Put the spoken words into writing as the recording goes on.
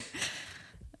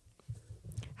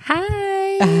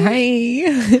Hi.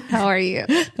 Hi. How are you?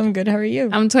 I'm good. How are you?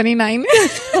 I'm 29.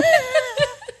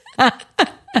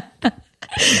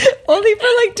 Only for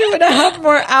like 2.5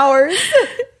 more hours.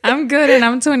 I'm good and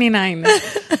I'm 29.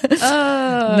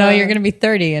 No, you're going to be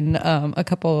 30 in a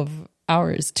couple of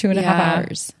hours, 2.5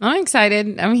 hours. I'm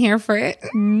excited. I'm here for it.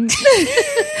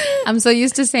 I'm so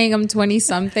used to saying I'm 20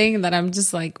 something that I'm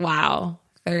just like, wow,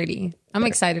 30. I'm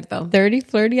excited though. 30,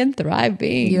 flirty, and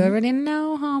thriving. You already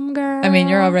know, homegirl. I mean,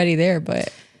 you're already there,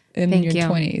 but in Thank your you.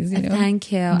 20s, you know?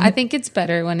 Thank you. I think it's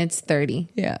better when it's 30.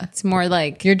 Yeah. It's more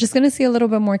like... You're just going to see a little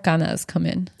bit more canas come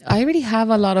in. I already have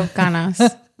a lot of canas.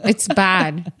 It's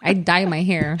bad. I dye my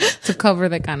hair to cover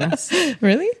the canas.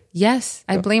 Really? Yes.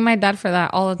 I blame my dad for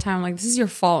that all the time. Like, this is your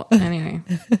fault. Anyway.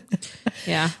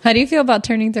 Yeah. How do you feel about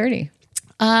turning 30?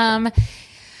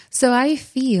 So I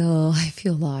feel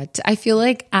a lot. I feel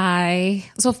like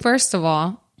so first of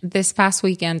all, this past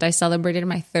weekend, I celebrated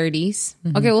my 30s.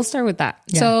 Mm-hmm. Okay, we'll start with that.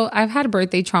 Yeah. So I've had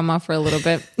birthday trauma for a little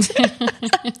bit.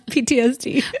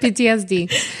 PTSD.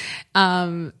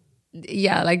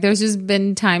 Yeah, like there's just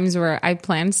been times where I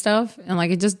plan stuff and like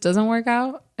it just doesn't work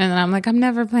out. And then I'm like, I'm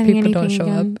never planning anything don't show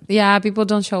again. up. Yeah, people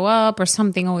don't show up or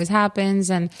something always happens.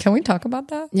 And can we talk about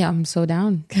that? Yeah, I'm so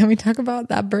down. Can we talk about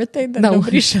that birthday that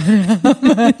nobody showed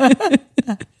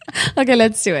up? Okay,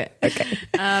 let's do it. Okay.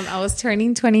 I was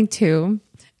turning 22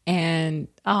 and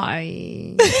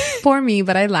poor me,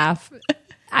 but I laugh.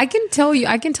 I can tell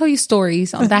you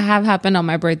stories that have happened on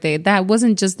my birthday. That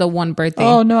wasn't just the one birthday.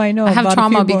 Oh no, I know. I have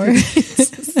trauma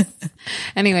because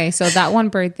anyway, so that one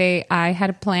birthday I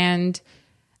had planned.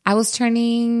 I was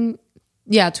turning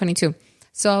 22.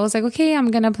 So I was like, okay,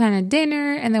 I'm gonna plan a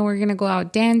dinner and then we're gonna go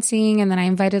out dancing. And then I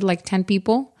invited like 10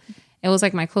 people. It was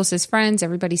like my closest friends.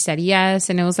 Everybody said yes,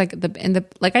 and it was like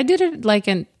I did it like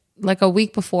a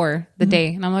week before the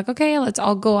day. And I'm like, okay, let's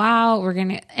all go out.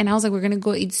 And I was like, we're going to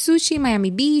go eat sushi,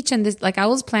 Miami Beach. And this, like, I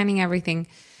was planning everything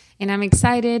and I'm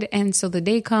excited. And so the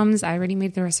day comes, I already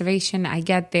made the reservation. I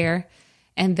get there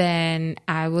and then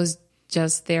I was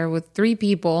just there with 3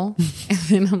 people. And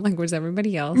then I'm like, where's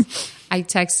everybody else? I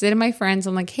texted my friends.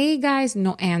 I'm like, hey guys,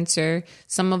 no answer.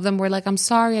 Some of them were like, I'm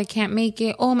sorry, I can't make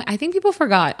it. I think people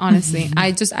forgot, honestly.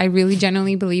 I really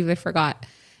genuinely believe they forgot.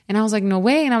 And I was like, no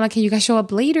way. And I'm like, hey, you guys show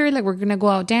up later? Like, we're going to go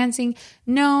out dancing.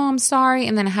 No, I'm sorry.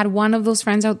 And then I had one of those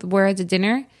friends out where at the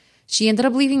dinner. She ended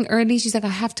up leaving early. She's like, I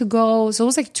have to go. So it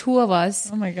was like 2 of us.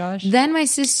 Oh my gosh. Then my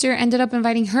sister ended up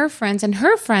inviting her friends and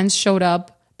her friends showed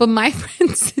up. But my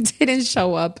friends didn't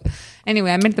show up.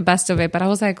 Anyway, I made the best of it. But I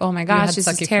was like, oh my gosh, this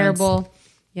is terrible. Friends.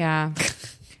 Yeah.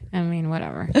 I mean,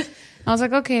 whatever. I was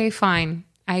like, okay, fine.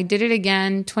 I did it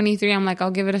again. 23. I'm like,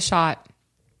 I'll give it a shot.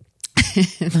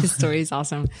 This story is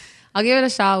awesome. I'll give it a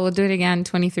shot. We'll do it again.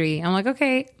 23. I'm like,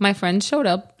 okay. My friends showed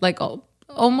up, like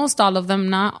almost all of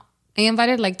them. I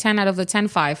invited like 10 out of the 10,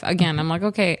 5 again. I'm like,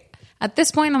 okay. At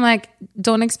this point, I'm like,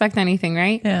 don't expect anything,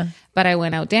 right? Yeah. But I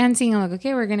went out dancing. I'm like,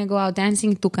 okay, we're gonna go out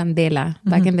dancing to Candela.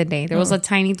 Back in the day, there was a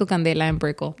tiny to Candela in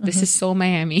Brickell. This is so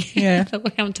Miami. Yeah. The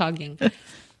way I'm talking.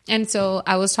 And so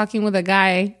I was talking with a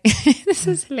guy. This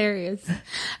is hilarious.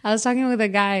 I was talking with a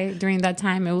guy during that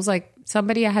time. It was like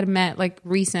somebody I had met like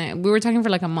recent. We were talking for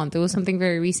like a month. It was something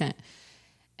very recent.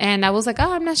 And I was like,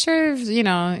 I'm not sure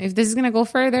if this is going to go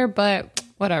further, but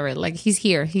whatever. Like he's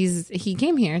here. He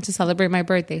came here to celebrate my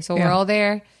birthday. So we're all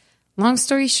there. Long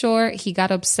story short, he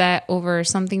got upset over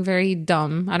something very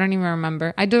dumb. I don't even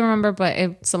remember. I do remember, but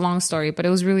it's a long story, but it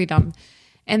was really dumb.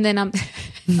 And then I'm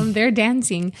there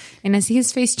dancing and I see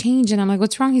his face change and I'm like,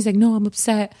 what's wrong? He's like, no, I'm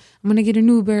upset. I'm going to get an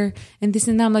Uber and this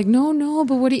and that. I'm like, no,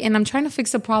 but what and I'm trying to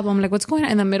fix the problem. I'm like, what's going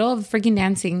on in the middle of freaking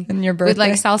dancing? And your birthday? With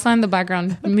like salsa in the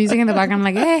background, music in the background.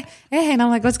 I'm like, hey. And I'm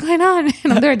like, what's going on?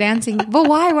 And I'm there dancing. But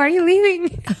why? Why are you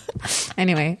leaving?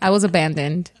 Anyway, I was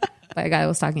abandoned by a guy I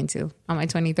was talking to on my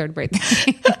 23rd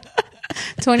birthday.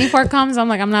 24 comes, I'm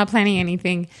like, I'm not planning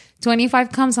anything.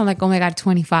 25 comes, I'm like, oh my God,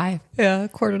 25. Yeah,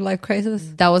 quarter life crisis.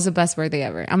 That was the best birthday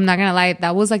ever. I'm not gonna lie.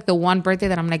 That was like the one birthday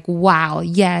that I'm like, wow,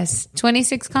 yes.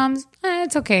 26 comes,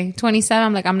 it's okay. 27,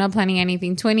 I'm like, I'm not planning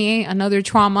anything. 28, another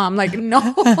trauma. I'm like, no,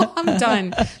 I'm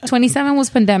done. 27 was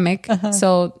pandemic,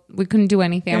 so we couldn't do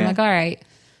anything. I'm like, all right.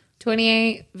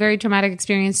 28, very traumatic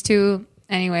experience too.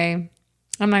 Anyway,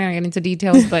 I'm not gonna get into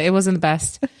details, but it wasn't the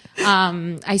best.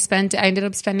 I ended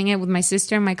up spending it with my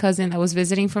sister and my cousin that was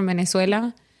visiting from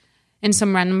Venezuela and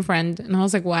some random friend. And I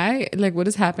was like, why? Like, what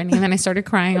is happening? And then I started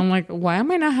crying. I'm like, why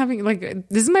am I not having, like,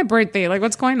 this is my birthday. Like,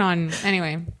 what's going on?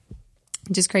 Anyway,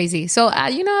 just crazy. So,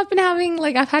 I've been having,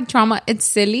 like, I've had trauma. It's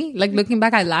silly. Like, looking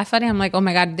back, I laugh at it. I'm like, oh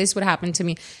my God, this would happen to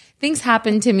me. Things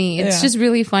happen to me. It's just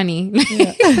really funny.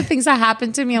 The things that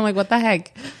happen to me, I'm like, what the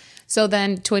heck? So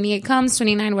then 28 comes,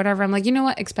 29, whatever. I'm like, you know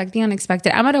what? Expect the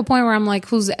unexpected. I'm at a point where I'm like,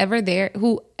 who's ever there,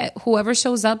 whoever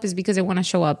shows up is because they want to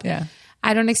show up. Yeah.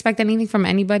 I don't expect anything from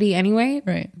anybody anyway.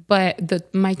 Right.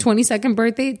 But my 22nd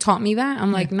birthday taught me that.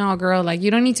 I'm like, no, girl, like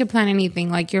you don't need to plan anything.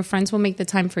 Like your friends will make the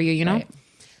time for you, you know? Right.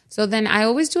 So then I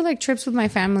always do like trips with my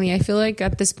family. I feel like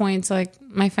at this point, it's like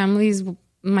my family's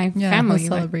my family. Who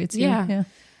celebrates like, you. Yeah.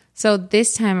 So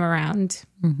this time around,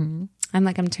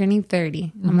 I'm turning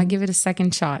 30. I'm gonna give it a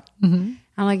second shot. I'm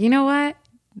like, you know what?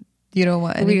 You don't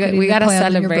want We gotta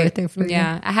celebrate. For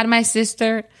yeah, I had my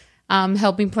sister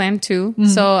helping plan too.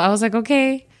 So I was like,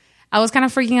 okay. I was kind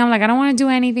of freaking out. Like, I don't want to do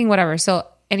anything, whatever. So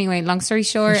anyway, long story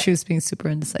short, she was being super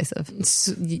indecisive.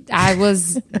 I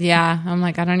was, yeah. I'm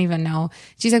like, I don't even know.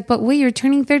 She's like, but wait, you're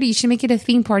turning 30. You should make it a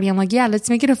theme party. I'm like, yeah, let's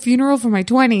make it a funeral for my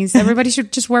 20s. Everybody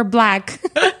should just wear black.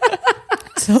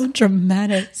 So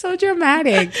dramatic. So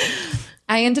dramatic.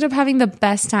 I ended up having the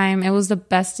best time. It was the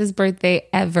bestest birthday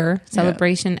ever,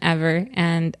 celebration ever.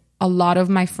 And a lot of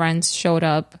my friends showed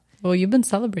up. Well, you've been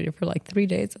celebrating for like 3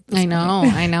 days at this point.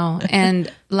 I know.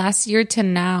 And last year to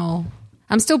now,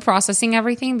 I'm still processing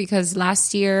everything because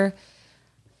last year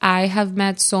I have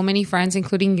met so many friends,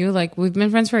 including you. Like we've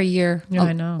been friends for a year. Yeah,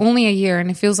 I know. Only a year,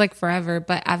 and it feels like forever.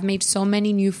 But I've made so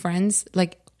many new friends,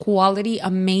 like quality,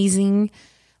 amazing,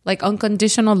 like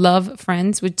unconditional love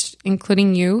friends, which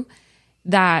including you.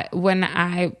 That when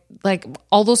I like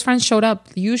all those friends showed up,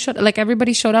 like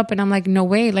everybody showed up, and I'm like, no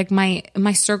way. Like my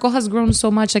circle has grown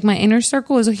so much. Like my inner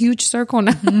circle is a huge circle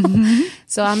now.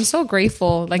 So I'm so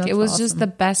grateful. Like it was just the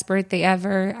best birthday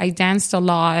ever. I danced a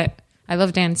lot. I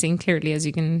love dancing, clearly, as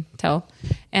you can tell.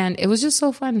 And it was just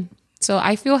so fun. So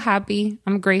I feel happy.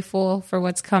 I'm grateful for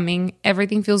what's coming.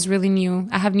 Everything feels really new.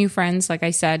 I have new friends, like I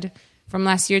said, from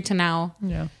last year to now.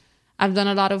 Yeah. I've done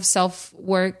a lot of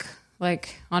self-work,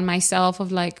 like on myself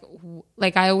of like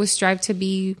I always strive to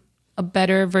be a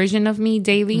better version of me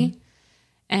daily.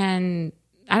 And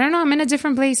I don't know, I'm in a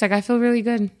different place. Like I feel really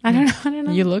good. I don't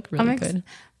know. You look really good.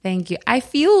 Thank you. I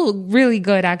feel really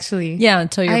good actually. Yeah,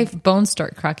 until your bones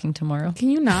start cracking tomorrow.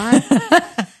 Can you not?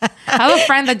 I have a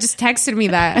friend that just texted me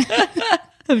that.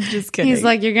 I'm just kidding. He's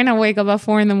like, you're going to wake up at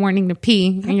 4 a.m. to pee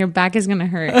and your back is going to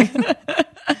hurt.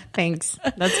 Thanks.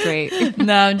 That's great.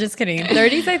 No, I'm just kidding.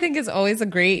 30s, I think, is always a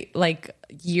great like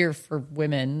year for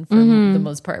women for the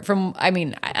most part.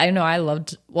 I know I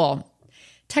loved,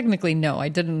 technically, no, I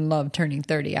didn't love turning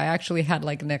 30. I actually had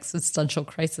like an existential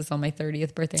crisis on my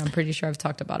 30th birthday. I'm pretty sure I've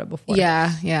talked about it before.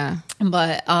 Yeah.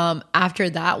 But after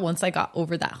that, once I got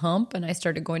over that hump and I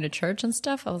started going to church and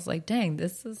stuff, I was like, dang,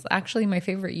 this is actually my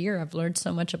favorite year. I've learned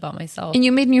so much about myself. And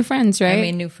you made new friends, right? I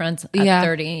made new friends at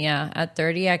 30. Yeah. At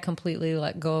 30, I completely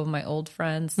let go of my old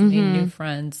friends, made new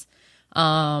friends.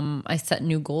 I set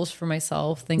new goals for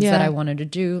myself, things that I wanted to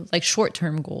do, like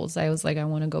short-term goals. I was like, I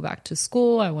want to go back to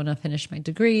school. I want to finish my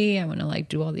degree. I want to like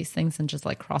do all these things and just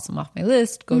like cross them off my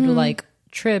list, go to like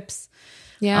trips.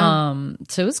 Yeah.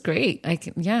 So it was great. I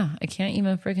can't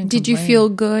even freaking Did you feel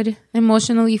good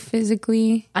emotionally,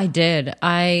 physically? I did.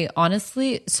 I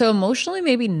honestly, so emotionally,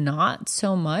 maybe not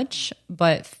so much,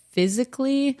 but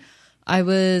physically I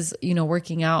was,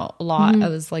 working out a lot. I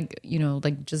was like,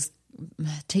 just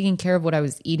taking care of what I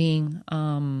was eating.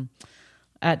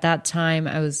 At that time,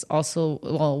 I was also,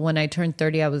 when I turned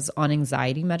 30, I was on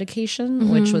anxiety medication,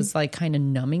 which was like kind of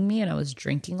numbing me, and I was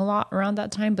drinking a lot around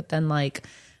that time. But then like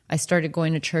I started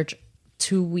going to church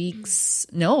the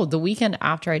weekend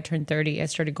after I turned 30, I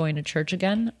started going to church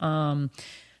again.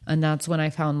 And that's when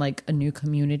I found like a new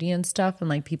community and stuff, and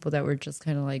like people that were just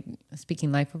kind of like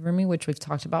speaking life over me, which we've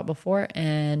talked about before.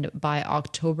 And by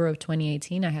October of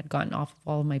 2018, I had gotten off of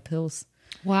all of my pills.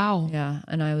 Wow. Yeah.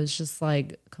 And I was just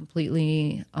like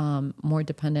completely more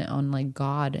dependent on like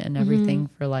God and everything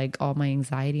for like all my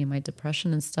anxiety and my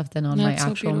depression and stuff than on my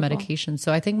actual medication.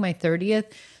 So I think my 30th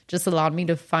just allowed me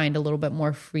to find a little bit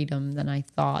more freedom than I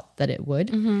thought that it would.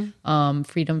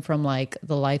 Freedom from like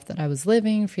the life that I was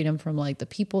living, freedom from like the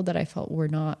people that I felt were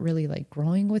not really like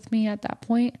growing with me at that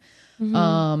point,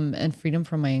 and freedom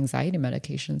from my anxiety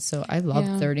medication. So I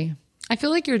love 30. I feel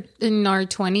like you're in our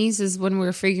 20s is when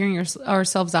we're figuring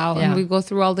ourselves out, and we go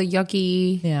through all the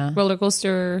yucky roller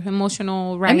coaster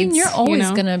emotional rides. I mean, you're always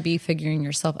going to be figuring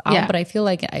yourself out, but I feel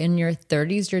like in your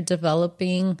 30s, you're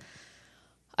developing,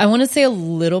 I want to say, a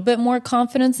little bit more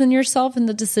confidence in yourself and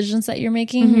the decisions that you're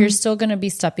making. You're still going to be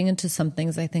stepping into some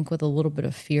things, I think, with a little bit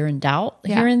of fear and doubt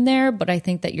here and there. But I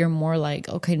think that you're more like,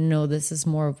 okay, no, this is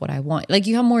more of what I want. Like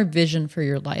you have more vision for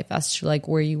your life as to like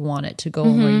where you want it to go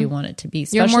and where you want it to be.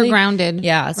 You're more grounded.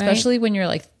 Yeah. Especially when you're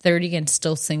like 30 and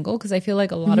still single. Cause I feel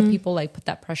like a lot of people like put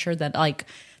that pressure that like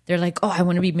they're like, oh, I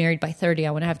want to be married by 30.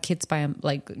 I want to have kids by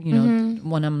like, you know,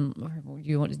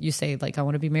 when you say like, I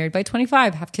want to be married by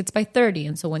 25, have kids by 30.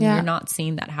 And so when you're not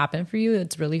seeing that happen for you,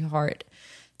 it's really hard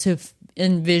to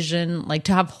envision, like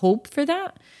to have hope for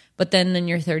that. But then in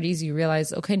your 30s, you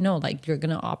realize, okay, no, like you're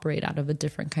going to operate out of a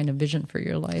different kind of vision for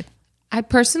your life. I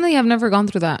personally have never gone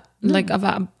through that, like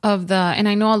of the, and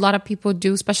I know a lot of people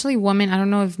do, especially women. I don't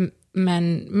know if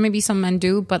men, maybe some men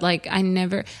do, but like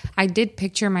I did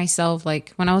picture myself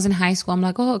like when I was in high school. I'm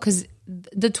like, oh, because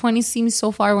the 20s seems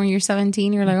so far. When you're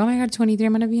 17, you're like, oh my God, 23,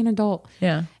 I'm gonna be an adult.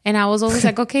 Yeah. And I was always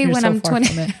like, okay, when so I'm far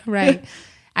 20, right.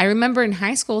 I remember in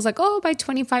high school, I was like, oh, by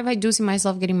 25, I do see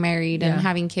myself getting married and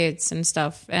having kids and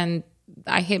stuff. And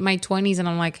I hit my 20s and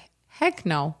I'm like, heck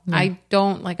no, I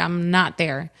don't, like, I'm not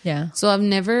there. Yeah. So I've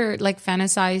never like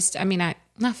fantasized. I mean,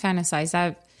 not fantasized.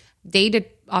 I've dated,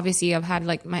 obviously I've had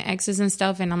like my exes and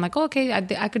stuff. And I'm like, oh, okay,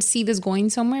 I could see this going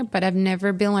somewhere, but I've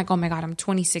never been like, oh my God, I'm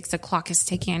 26. The clock is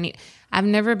ticking. I've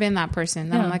never been that person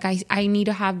that I'm like, I need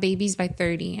to have babies by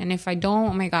 30. And if I don't,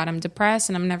 oh my God, I'm depressed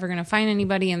and I'm never going to find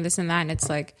anybody and this and that. And it's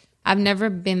like, I've never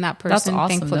been that person. That's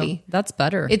awesome, thankfully. though. That's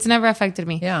better. It's never affected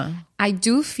me. Yeah. I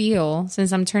do feel,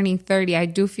 since I'm turning 30, I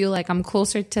do feel like I'm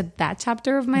closer to that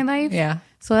chapter of my life. Yeah.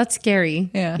 So that's scary.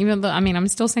 Yeah. Even though, I mean, I'm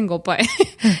still single, but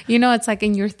you know, it's like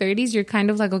in your 30s, you're kind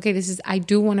of like, okay, I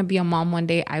do want to be a mom one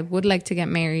day. I would like to get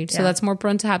married. So that's more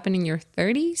prone to happen in your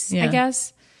 30s, I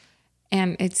guess.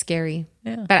 And it's scary.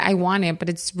 Yeah. But I want it, but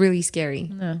it's really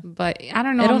scary. Yeah. But I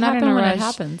don't know. It'll I'm not happen in a when rush. It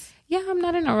happens. Yeah, I'm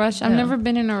not in a rush. I've never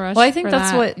been in a rush. Well, I think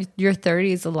that's what your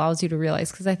 30s allows you to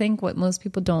realize. Because I think what most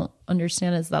people don't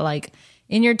understand is that like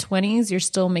in your 20s, you're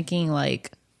still making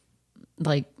like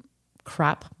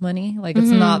crap money. Like it's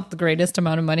not the greatest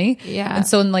amount of money. Yeah. And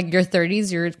so in like your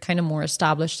 30s, you're kind of more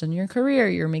established in your career.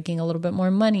 You're making a little bit more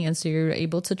money. And so you're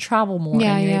able to travel more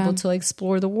and you're able to like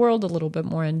explore the world a little bit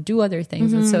more and do other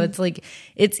things. And so it's like,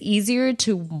 it's easier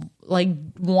to like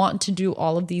want to do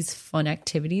all of these fun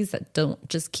activities that don't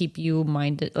just keep you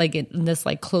minded, like in this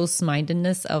like close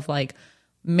mindedness of like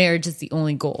marriage is the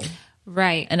only goal.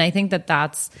 Right. And I think that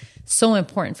that's so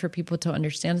important for people to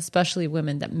understand, especially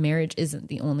women, that marriage isn't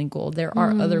the only goal. There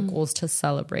are other goals to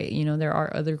celebrate. You know, there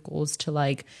are other goals to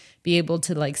like be able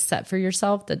to like set for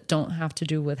yourself that don't have to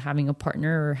do with having a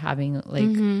partner or having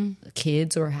like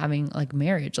kids or having like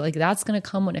marriage. Like that's going to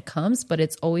come when it comes, but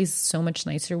it's always so much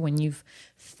nicer when you've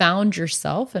found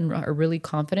yourself and are really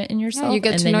confident in yourself. Yeah, you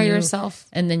get to know yourself.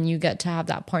 And then you get to have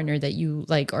that partner that you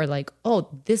like are like, oh,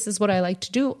 this is what I like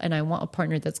to do. And I want a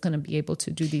partner that's going to be able to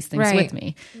do these things with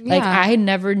me. Yeah. Like I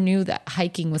never knew that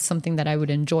hiking was something that I would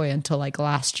enjoy until like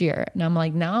last year. And I'm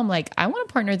like, now I'm like, I want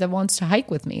a partner that wants to hike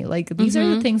with me. Like these are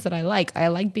the things that I like. I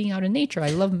like being out in nature. I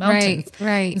love mountains.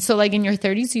 Right. And so like in your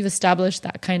 30s, you've established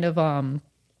that kind of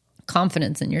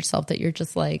confidence in yourself that you're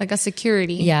just like a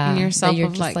security in yourself. That you're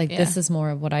just like this is more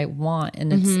of what I want,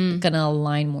 and it's going to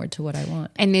align more to what I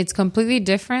want. And it's completely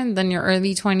different than your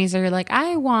early 20s where you're like,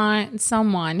 I want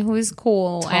someone who is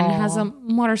cool and has a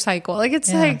motorcycle. Like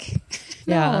it's like,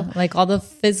 like all the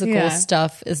physical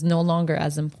stuff is no longer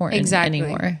as important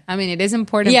anymore. I mean, it is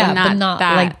important, but not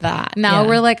that. Like that. Now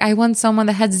we're like, I want someone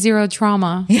that has zero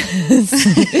trauma.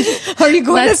 Are you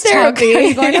going to therapy? Are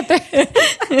you going to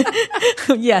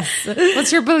therapy? Yes.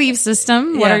 What's your belief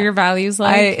system? What are your values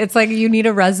like? It's like you need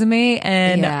a resume,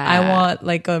 and I want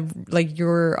like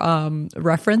your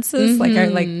references.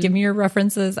 Like give me your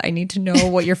references. I need to know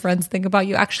what your friends think about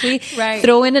you. Actually,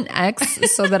 throw in an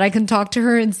ex so that I can talk to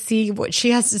her and see what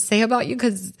she has to say about you.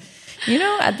 Because you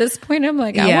know, at this point, I'm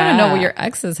like, I want to know what your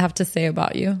exes have to say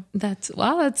about you. That's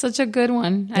such a good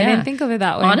one. I didn't think of it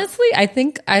that way. Honestly, I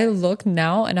think I look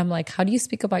now and I'm like, how do you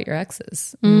speak about your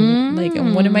exes? Like,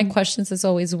 and one of my questions is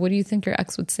always, what do you think your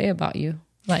ex would say about you?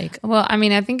 Like, well, I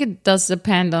mean, I think it does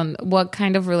depend on what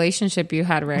kind of relationship you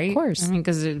had, right? Of course. I mean,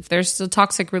 because if there's a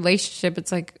toxic relationship,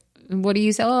 it's like, what do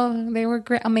you say? Oh, they were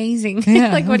great, amazing.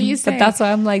 Like, what do you say? But that's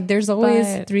why I'm like, there's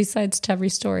always three sides to every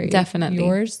story. Definitely.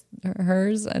 Yours,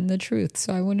 hers, and the truth.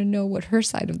 So I want to know what her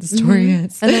side of the story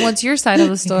is. And then what's your side of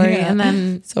the story? And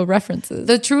then so references.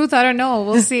 The truth, I don't know.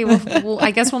 We'll see.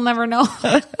 I guess we'll never know.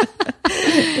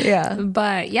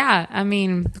 But yeah, I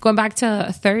mean, going back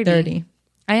to 30.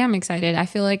 I am excited. I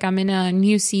feel like I'm in a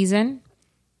new season.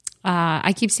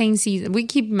 I keep saying season. We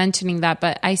keep mentioning that,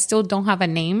 but I still don't have a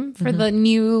name for the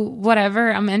new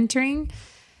whatever I'm entering.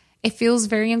 It feels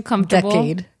very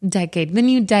uncomfortable. Decade. The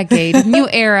new decade. New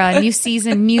era. New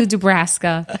season. New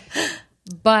Dubraska.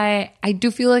 But I do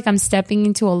feel like I'm stepping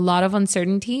into a lot of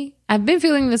uncertainty. I've been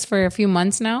feeling this for a few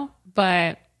months now,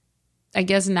 but I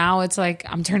guess now it's like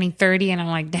I'm turning 30 and I'm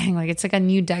like, dang, like it's like a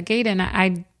new decade and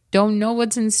I don't know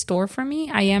what's in store for me.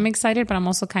 I am excited, but I'm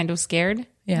also kind of scared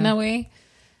in a way.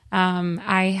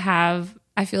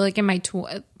 I feel like in my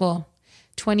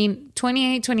 28,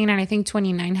 29, I think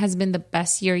 29 has been the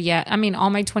best year yet. I mean, all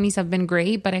my 20s have been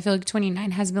great, but I feel like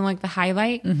 29 has been like the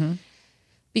highlight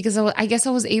because I guess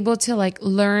I was able to like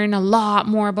learn a lot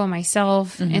more about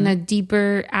myself in a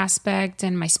deeper aspect,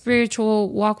 and my spiritual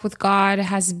walk with God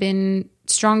has been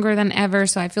stronger than ever.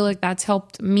 So I feel like that's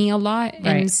helped me a lot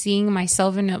in seeing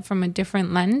myself from a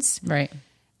different lens. Right.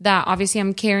 That obviously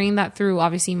I'm carrying that through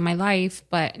obviously in my life,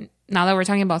 but now that we're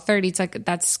talking about 30, it's like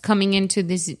that's coming into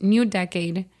this new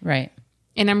decade. Right.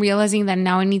 And I'm realizing that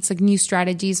now it needs like new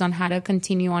strategies on how to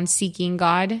continue on seeking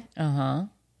God.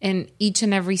 In each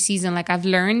and every season. Like I've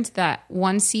learned that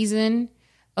one season,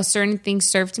 a certain thing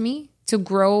served me to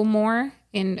grow more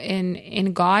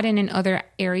in God and in other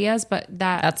areas, but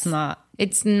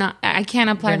it's not, I can't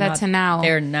apply that to now.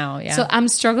 There now, yeah. So I'm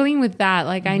struggling with that.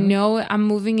 Like I know I'm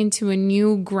moving into a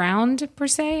new ground per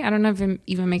se. I don't know if it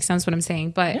even makes sense what I'm saying,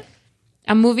 but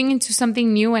I'm moving into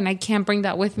something new and I can't bring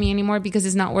that with me anymore because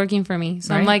it's not working for me.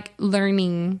 So I'm like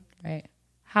learning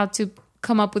how to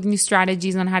come up with new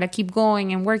strategies on how to keep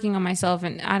going and working on myself.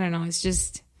 And I don't know,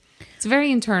 it's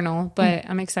very internal, but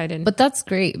I'm excited. But that's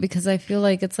great because I feel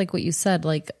like it's like what you said,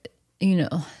 like, you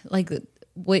know, like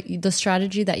what the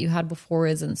strategy that you had before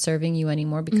isn't serving you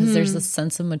anymore because there's a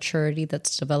sense of maturity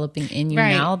that's developing in you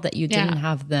now that you didn't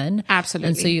have then. Absolutely.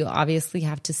 And so you obviously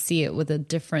have to see it with a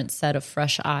different set of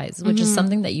fresh eyes, which is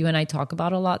something that you and I talk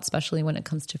about a lot, especially when it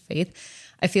comes to faith.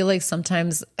 I feel like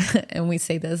sometimes, and we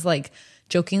say this like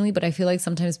jokingly, but I feel like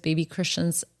sometimes baby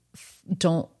Christians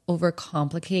don't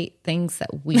overcomplicate things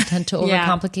that we tend to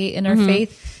overcomplicate in our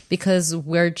faith because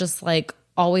we're just like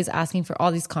always asking for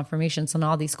all these confirmations and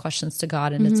all these questions to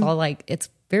God. And it's all like, it's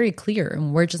very clear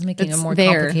and we're just making it more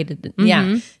complicated.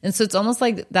 Yeah. And so it's almost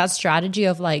like that strategy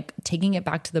of like taking it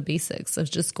back to the basics of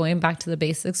just going back to the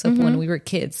basics of when we were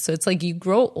kids. So it's like you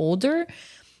grow older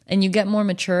and you get more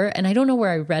mature. And I don't know where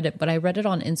I read it, but I read it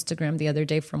on Instagram the other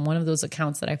day from one of those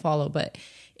accounts that I follow, but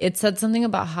it said something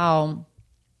about how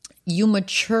you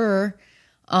mature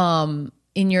in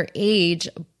your age,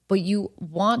 but you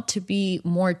want to be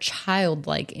more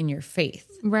childlike in your faith.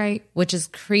 Right. Which is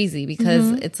crazy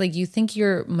because it's like you think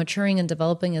you're maturing and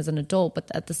developing as an adult, but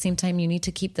at the same time, you need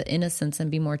to keep the innocence and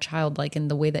be more childlike in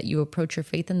the way that you approach your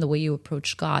faith and the way you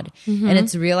approach God. And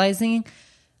it's realizing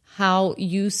how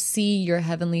you see your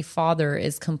Heavenly Father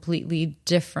is completely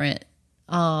different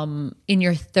in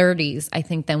your 30s, I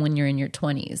think, than when you're in your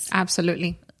 20s.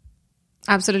 Absolutely.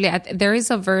 There is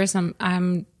a verse,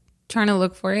 I'm trying to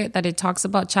look for it, that it talks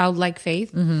about childlike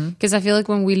faith. Because I feel like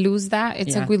when we lose that,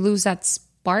 it's like we lose that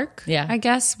spark, I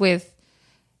guess, with...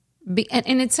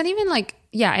 And it's not even like...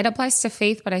 Yeah, it applies to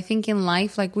faith, but I think in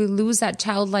life, like we lose that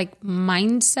childlike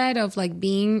mindset of like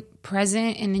being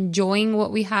present and enjoying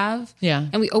what we have. Yeah.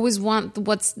 And we always want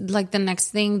what's like the next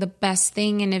thing, the best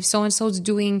thing. And if so-and-so's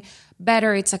doing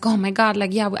better, it's like, oh my God,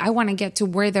 like, yeah, I want to get to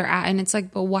where they're at. And it's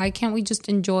like, but why can't we just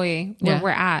enjoy where we're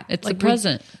at? It's like the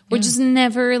present. We're just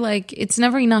never like, it's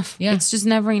never enough. Yeah. It's just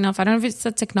never enough. I don't know if it's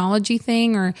a technology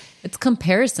thing or... It's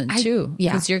comparison too.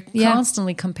 Because you're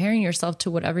constantly comparing yourself to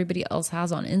what everybody else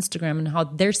has on Instagram and how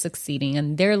they're succeeding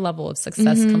and their level of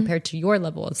success compared to your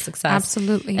level of success.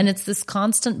 Absolutely. And it's this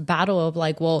constant battle of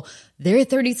like, well, they're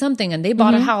 30 something and they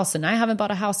bought a house and I haven't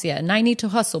bought a house yet. And I need to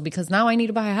hustle because now I need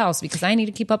to buy a house because I need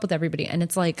to keep up with everybody. And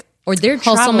it's like, or they're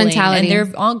traveling mentality. And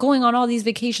they're all going on all these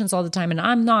vacations all the time and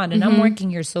I'm not, and I'm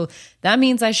working here. So that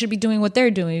means I should be doing what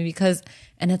they're doing because,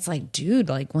 and it's like, dude,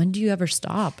 like when do you ever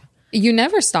stop? You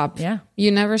never stop. Yeah.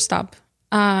 You never stop.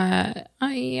 I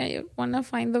want to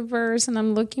find the verse and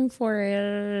I'm looking for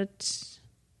it.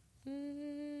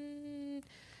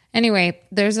 Anyway,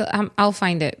 I'll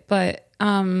find it, but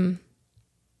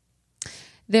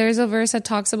there's a verse that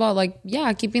talks about like,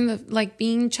 keeping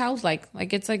being childlike.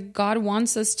 Like it's like God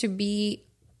wants us to be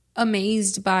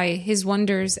amazed by his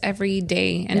wonders every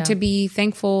day and to be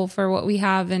thankful for what we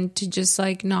have and to just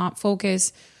like not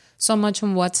focus so much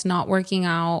on what's not working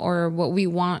out or what we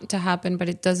want to happen, but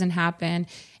it doesn't happen.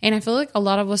 And I feel like a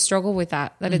lot of us struggle with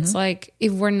that it's like,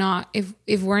 if we're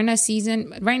in a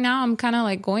season right now, I'm kind of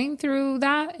like going through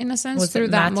that in a sense, through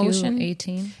that Matthew motion.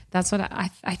 18. That's what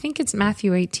I think it's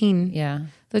Matthew 18. Yeah.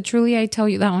 The truly I tell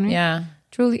you, that one, right? Yeah.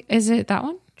 Truly, is it that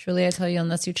one? Truly I tell you,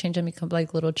 unless you change and become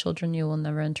like little children, you will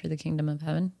never enter the kingdom of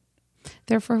heaven.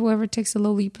 Therefore, whoever takes the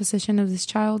lowly position of this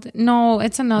child. No,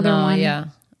 it's another one. Yeah.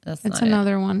 It's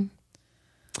another one.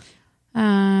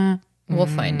 We'll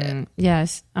find it.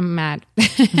 Yes, I'm mad.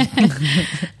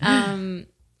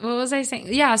 What was I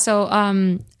saying? Yeah, so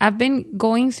I've been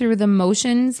going through the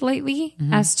motions lately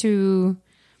as to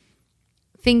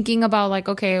thinking about like,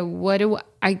 okay, what do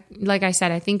I, like I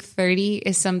said, I think 30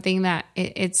 is something that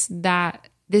it's that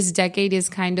this decade is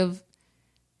kind of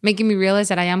making me realize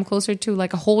that I am closer to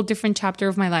like a whole different chapter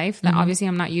of my life that obviously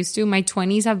I'm not used to. My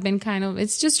 20s have been kind of,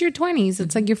 it's just your 20s.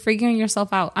 It's like you're figuring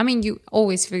yourself out. I mean, you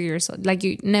always figure yourself, like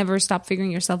you never stop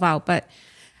figuring yourself out, but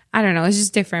I don't know. It's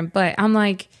just different. But I'm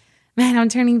like, man, I'm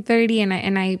turning 30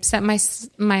 and I set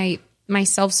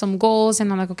myself some goals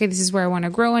and I'm like, okay, this is where I want to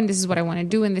grow and this is what I want to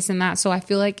do and this and that. So I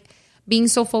feel like being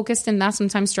so focused in that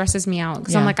sometimes stresses me out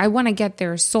because I'm like, I want to get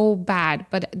there so bad,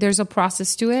 but there's a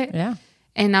process to it. Yeah.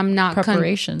 And I'm not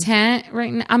Preparation. content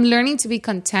right now. I'm learning to be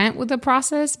content with the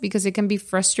process because it can be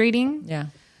frustrating. Yeah.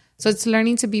 So it's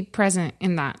learning to be present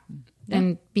in that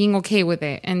and being okay with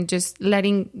it and just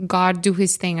letting God do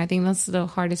his thing. I think that's the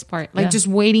hardest part. Like just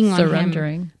waiting on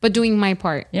him, but doing my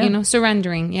part, you know,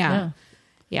 surrendering. Yeah.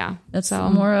 That's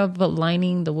more of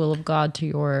aligning the will of God to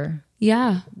your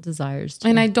desires too.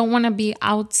 And I don't want to be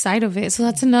outside of it. So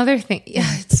that's another thing. Yeah,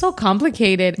 it's so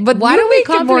complicated. But why do we make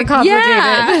it more complicated?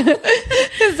 Yeah.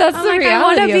 Because that's the reality. I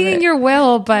want to be in your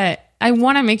will, but I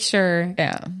want to make sure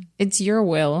Yeah. it's your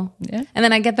will. Yeah. And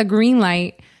then I get the green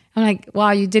light. I'm like,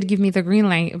 wow, you did give me the green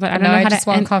light, but I don't know how I just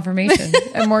want confirmation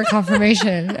and more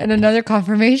confirmation and another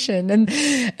confirmation and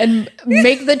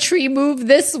make the tree move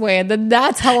this way. And then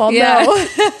that's how I'll know.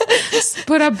 Just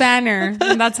put a banner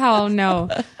and that's how I'll know.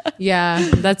 Yeah,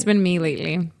 that's been me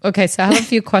lately. Okay, so I have a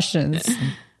few questions.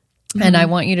 And I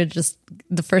want you to just,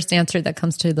 the first answer that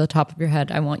comes to the top of your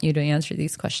head, I want you to answer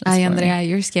these questions. Ay, Andrea,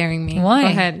 you're scaring me. Why? Go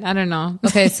ahead. I don't know.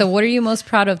 Okay, so what are you most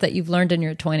proud of that you've learned in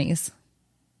your 20s?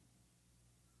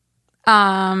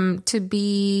 Oh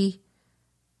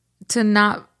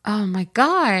my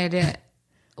God.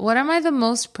 What am I the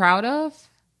most proud of?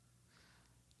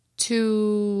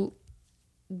 To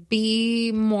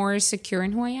be more secure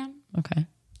in who I am. Okay.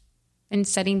 And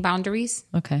setting boundaries.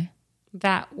 Okay.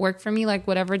 That work for me. Like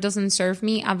whatever doesn't serve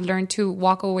me, I've learned to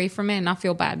walk away from it and not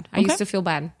feel bad. I used to feel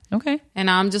bad. Okay. And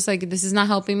I'm just like, this is not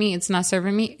helping me. It's not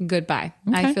serving me. Goodbye.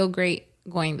 Okay. I feel great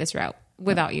going this route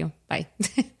without you. Bye.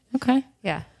 Okay.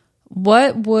 Yeah.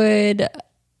 What would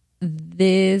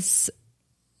this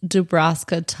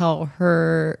Dubraska tell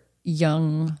her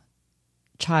young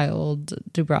child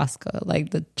Dubraska,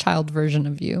 like the child version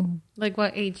of you? Like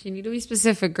what age? You need to be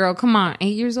specific, girl. Come on.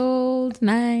 8 years old,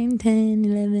 9, 10,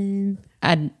 11.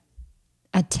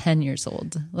 At 10 years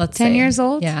old, let's 10 say. years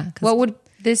old? Yeah. What would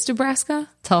this Dubraska?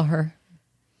 Tell her.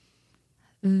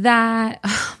 That,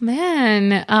 oh,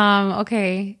 man.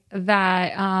 Okay.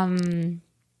 That,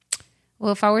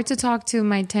 well, if I were to talk to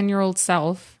my 10-year-old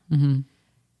self,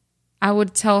 I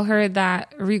would tell her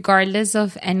that regardless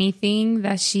of anything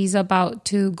that she's about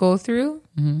to go through,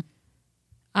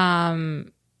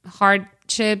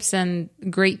 hardships and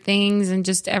great things and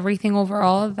just everything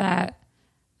overall, that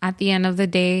at the end of the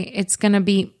day, it's going to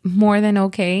be more than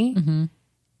okay.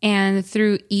 And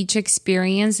through each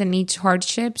experience and each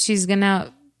hardship, she's going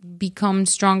to become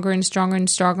stronger and stronger and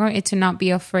stronger. And to not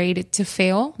be afraid to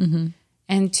fail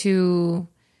and to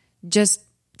just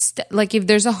like if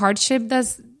there's a hardship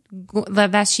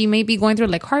that she may be going through,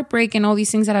 like heartbreak and all these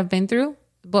things that I've been through,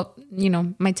 but you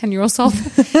know, my 10-year-old self,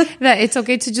 that it's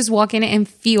okay to just walk in it and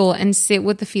feel and sit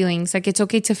with the feelings. Like it's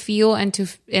okay to feel and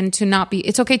to not be,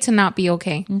 it's okay to not be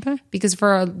okay. Because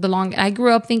for I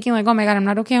grew up thinking like, oh my God, I'm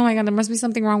not okay. Oh my God, there must be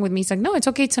something wrong with me. It's like, no, it's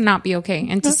okay to not be okay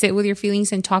and to sit with your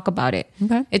feelings and talk about it.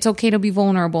 It's okay to be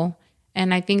vulnerable.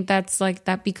 And I think that's like,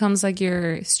 that becomes like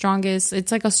your strongest,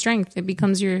 it's like a strength. It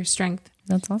becomes your strength.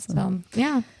 That's awesome. So,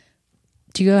 yeah.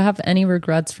 Do you have any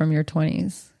regrets from your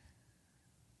 20s?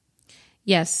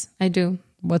 Yes, I do.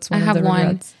 What's one of the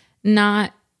regrets?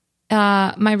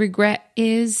 My regret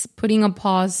is putting a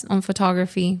pause on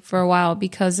photography for a while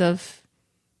because of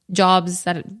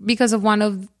one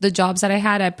of the jobs that I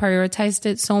had. I prioritized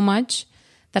it so much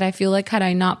that I feel like had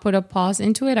I not put a pause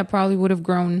into it, I probably would have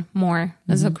grown more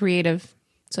as a creative.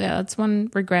 So yeah, that's one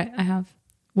regret I have.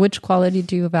 Which quality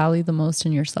do you value the most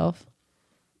in yourself?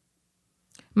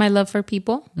 My love for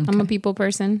people. Okay. I'm a people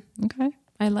person. Okay.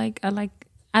 I like that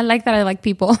I like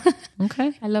people.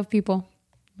 Okay. I love people.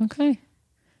 Okay.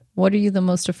 What are you the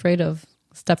most afraid of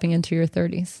stepping into your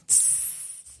 30s?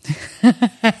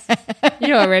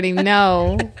 You already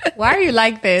know. Why are you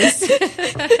like this?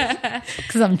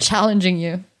 Because I'm challenging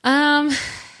you.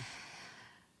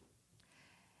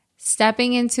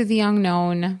 Stepping into the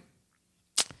unknown.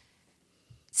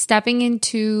 Stepping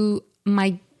into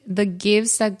the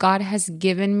gifts that God has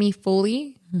given me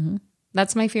fully.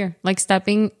 That's my fear. Like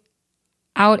stepping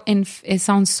out in, it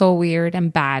sounds so weird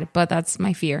and bad, but that's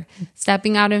my fear.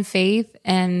 Stepping out in faith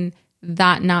and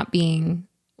that not being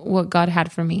what God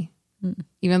had for me.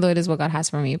 even though it is what God has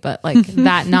for me, but like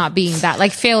that not being that,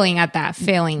 like failing at that,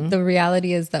 failing. The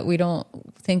reality is that we don't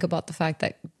think about the fact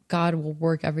that God will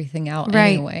work everything out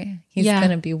Right. anyway. He's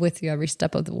going to be with you every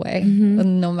step of the way.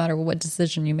 And no matter what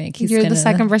decision you make, You're the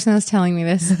second person that's telling me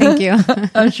this. Thank you.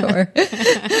 I'm sure.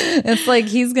 It's like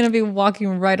he's going to be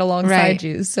walking right alongside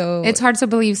you. So it's hard to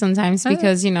believe sometimes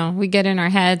because, you know, we get in our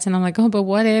heads and I'm like, oh, but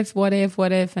what if?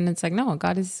 And it's like, no,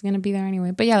 God is going to be there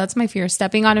anyway. But yeah, that's my fear.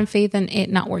 Stepping out in faith and it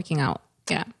not working out.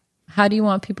 Yeah. How do you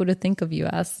want people to think of you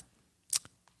as?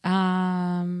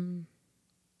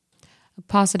 A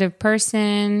positive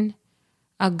person,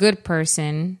 a good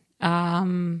person,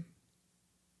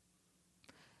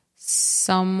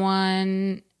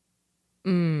 someone,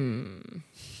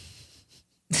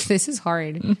 this is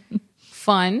hard.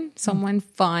 Someone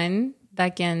fun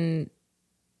that can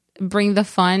bring the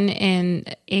fun in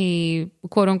a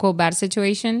quote unquote bad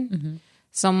situation.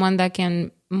 Someone that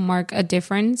can mark a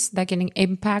difference, that can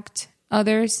impact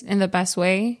others in the best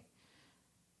way.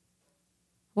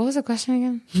 What was the question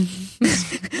again?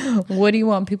 What do you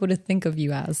want people to think of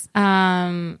you as?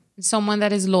 Someone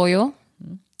that is loyal,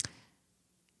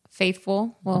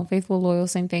 faithful. Well, faithful, loyal,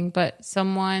 same thing. But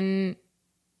someone,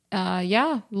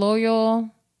 loyal,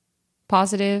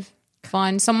 positive,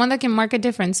 fun. Someone that can mark a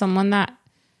difference. Someone that,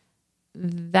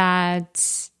 no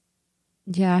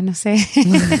sé.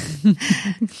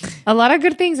 A lot of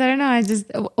good things. I don't know.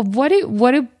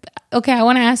 Okay, I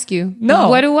want to ask you. No.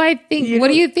 What do I think? What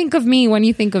do you think of me when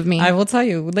you think of me? I will tell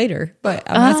you later, but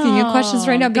I'm asking you questions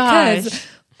right now because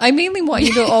I mainly want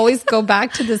you to always go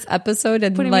back to this episode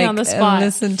and putting me on the spot. And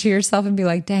listen to yourself and be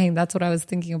like, dang, that's what I was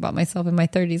thinking about myself in my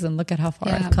 30s and look at how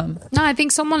far I've come. No, I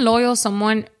think someone loyal,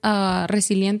 someone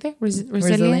resilient,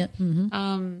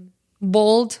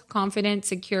 bold, confident,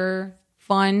 secure,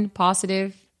 fun,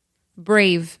 positive,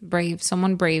 brave,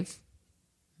 someone brave.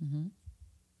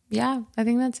 Yeah, I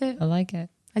think that's it. I like it.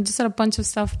 I just said a bunch of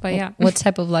stuff, but yeah. What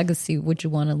type of legacy would you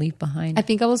want to leave behind? I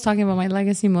think I was talking about my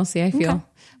legacy mostly, I feel. Okay.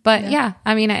 But yeah,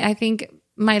 I mean, I think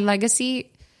my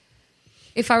legacy,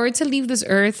 if I were to leave this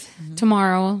earth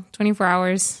tomorrow, 24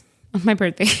 hours on my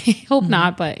birthday, hope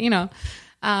not, but you know,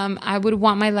 I would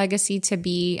want my legacy to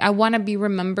be, I want to be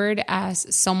remembered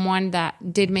as someone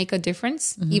that did make a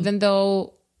difference, even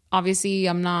though obviously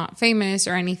I'm not famous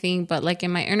or anything, but like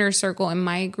in my inner circle, in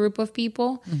my group of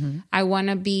people, I want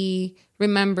to be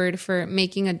remembered for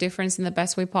making a difference in the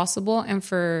best way possible. And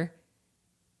for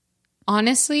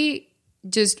honestly,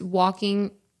 just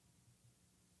walking,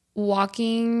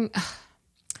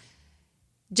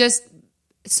 just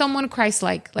someone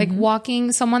Christ-like, like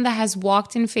walking, someone that has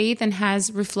walked in faith and has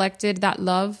reflected that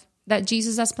love that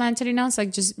Jesus has planted in us,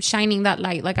 like just shining that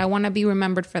light. Like I want to be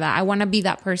remembered for that. I want to be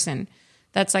that person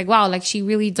that's like, wow, like she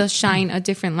really does shine a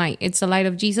different light. It's the light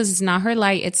of Jesus. It's not her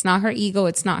light. It's not her ego.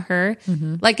 It's not her.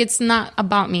 Like, it's not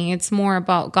about me. It's more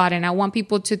about God. And I want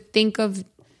people to think of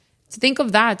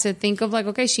that, to think of like,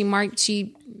 okay, she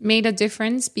made a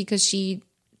difference because she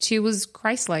was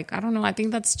Christ-like. I don't know. I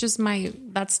think that's just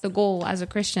that's the goal as a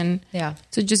Christian. Yeah.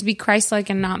 To just be Christ-like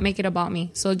and not make it about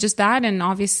me. So just that. And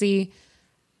obviously,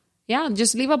 yeah,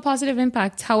 just leave a positive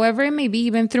impact, however it may be,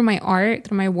 even through my art,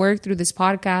 through my work, through this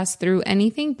podcast, through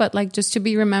anything, but like just to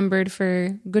be remembered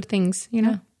for good things, you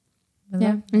know?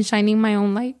 Yeah. And shining my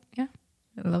own light. Yeah.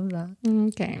 I love that.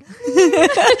 Okay.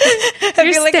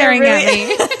 You're staring at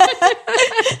me.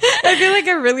 I feel like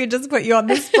I really just put you on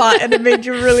the spot and it made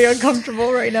you really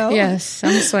uncomfortable right now. Yes,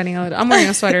 I'm sweating a little. I'm wearing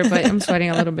a sweater, but I'm sweating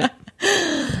a little bit.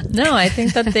 No, I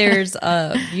think that there's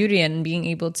a beauty in being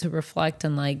able to reflect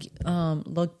and like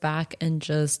look back and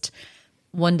just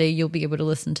one day you'll be able to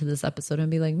listen to this episode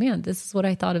and be like, man, this is what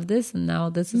I thought of this. And now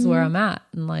this is where I'm at.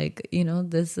 And like, you know,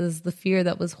 this is the fear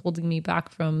that was holding me back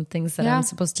from things that I'm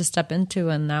supposed to step into.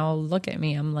 And now look at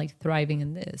me, I'm like thriving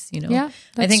in this, you know? Yeah,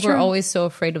 I think we're always so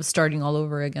afraid of starting all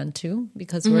over again too,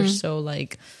 because we're so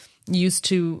like used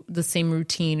to the same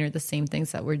routine or the same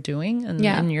things that we're doing. And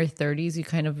in your 30s, you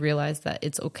kind of realize that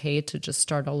it's okay to just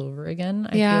start all over again.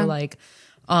 I feel like,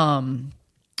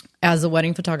 as a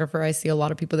wedding photographer, I see a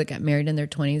lot of people that get married in their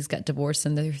 20s, get divorced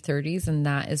in their 30s. And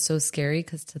that is so scary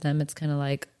because to them, it's kind of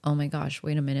like, oh my gosh,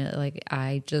 wait a minute. Like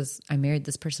I married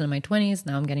this person in my 20s.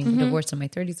 Now I'm getting divorced in my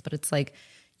 30s. But it's like,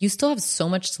 you still have so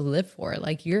much to live for.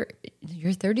 Like your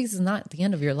 30s is not the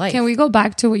end of your life. Can we go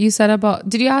back to what you said about,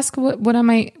 did you ask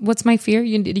what's my fear?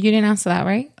 You didn't answer that,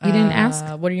 right? You didn't ask?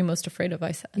 What are you most afraid of?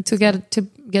 I said to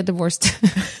get divorced.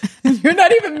 You're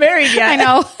not even married yet. I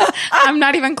know. I'm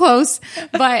not even close.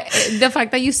 But the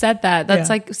fact that you said that, that's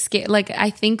like scary. Like I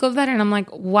think of that and I'm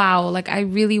like, wow, like I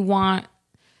really want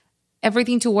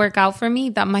everything to work out for me,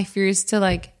 that my fear is to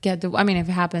like get I mean, if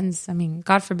it happens, I mean,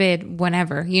 God forbid,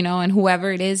 whenever, you know, and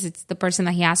whoever it is, it's the person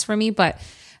that he asked for me. But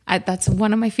that's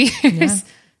one of my fears.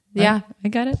 Yeah. I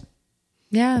got it.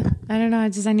 Yeah. I don't know.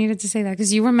 I needed to say that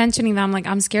because you were mentioning that. I'm like,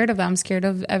 I'm scared of that. I'm scared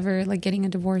of ever like getting a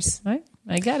divorce. Right.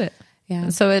 I get it. Yeah.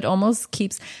 So it almost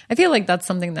keeps, I feel like that's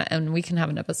something that, and we can have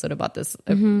an episode about this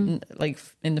like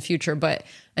in the future, but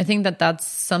I think that that's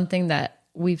something that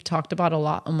we've talked about a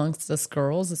lot amongst us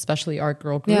girls, especially our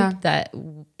girl group, that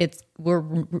we're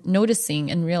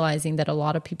noticing and realizing that a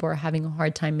lot of people are having a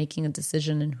hard time making a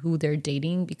decision in who they're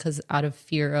dating because out of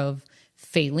fear of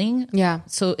failing. Yeah.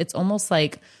 So it's almost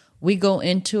like we go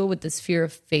into it with this fear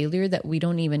of failure that we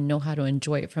don't even know how to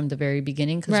enjoy it from the very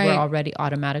beginning because we're already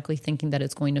automatically thinking that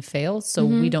it's going to fail. So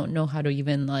we don't know how to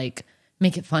even like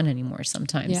make it fun anymore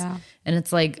sometimes. Yeah. And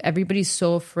it's like everybody's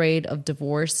so afraid of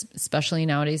divorce, especially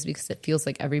nowadays because it feels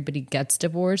like everybody gets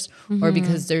divorced or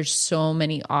because there's so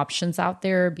many options out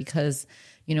there because,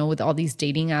 you know, with all these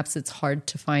dating apps, it's hard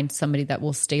to find somebody that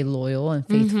will stay loyal and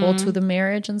faithful to the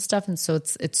marriage and stuff. And so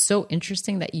it's so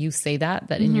interesting that you say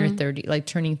that in your 30, like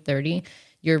turning 30,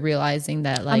 you're realizing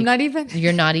that like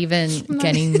you're not even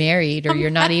getting married or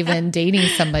you're not even dating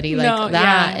somebody like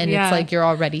that. And it's like you're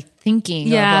already thinking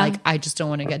of like, I just don't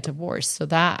want to get divorced. So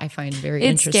that I find very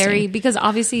interesting. It's scary because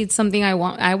obviously it's something I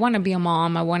want. I want to be a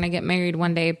mom. I want to get married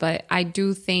one day. But I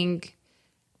do think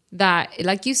that,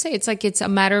 like you say, it's like it's a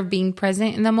matter of being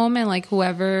present in the moment. Like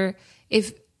whoever,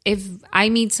 if I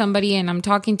meet somebody and I'm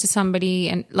talking to somebody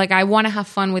and like I want to have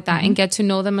fun with that and get to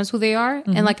know them as who they are.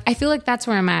 And like I feel like that's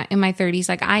where I'm at in my 30s.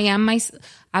 Like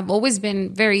I've always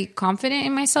been very confident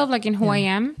in myself, like in who I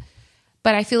am.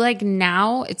 But I feel like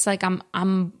now it's like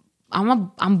I'm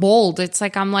bold. It's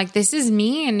like I'm like, this is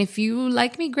me, and if you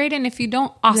like me, great, and if you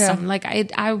don't, awesome. Like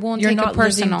I won't take it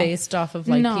personal. You're not living based off of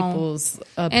like people's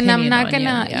opinion. And I'm not on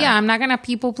gonna you. I'm not gonna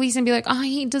people please and be like, oh,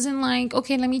 he doesn't like,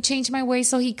 okay, let me change my way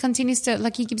so he continues to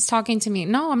like, he keeps talking to me.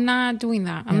 No, I'm not doing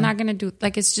that. I'm not gonna do,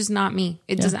 like, it's just not me.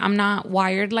 It doesn't, I'm not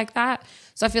wired like that.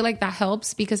 So I feel like that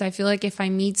helps because I feel like if I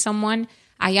meet someone,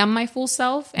 I am my full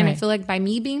self, and I feel like by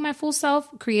me being my full self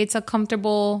creates a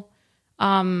comfortable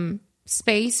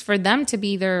space for them to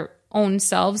be their own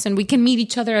selves, and we can meet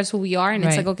each other as who we are. And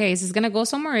it's like, okay, is this gonna go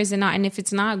somewhere or is it not? And if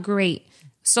it's not, great,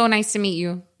 so nice to meet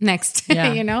you, next.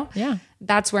 You know,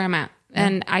 that's where I'm at.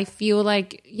 And I feel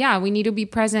like we need to be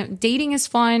present. Dating is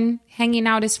fun, hanging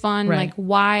out is fun. Like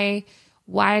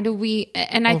why do we,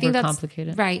 and I think that's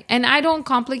right. And I don't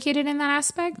complicate it in that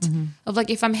aspect of like,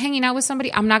 if I'm hanging out with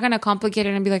somebody, I'm not going to complicate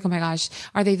it and be like, oh my gosh,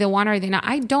 are they the one or are they not?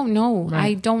 I don't know.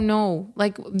 I don't know.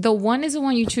 Like the one is the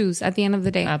one you choose at the end of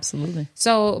the day. Absolutely.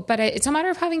 So, but it's a matter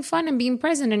of having fun and being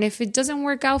present. And if it doesn't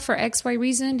work out for X, Y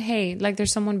reason, hey, like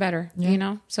there's someone better, you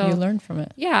know? So you learn from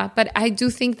it. Yeah. But I do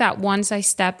think that once I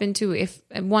step into,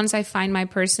 once I find my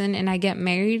person and I get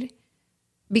married,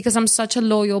 because I'm such a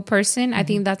loyal person, I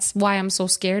think that's why I'm so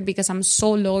scared, because I'm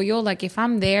so loyal. Like if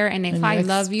I'm there and if I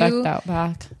love you, that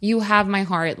back. You have my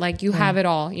heart, like you have it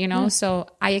all, you know? So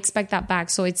I expect that back.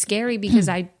 So it's scary because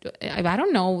I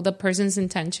don't know the person's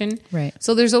intention. Right.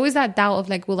 So there's always that doubt of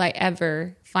like, will I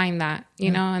ever find that,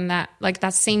 you know, and that like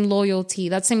that same loyalty,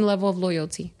 that same level of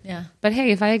loyalty. Yeah. But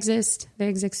hey, if I exist, they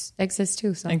exist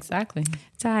too. So exactly.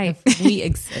 It's all right. If we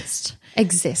exist.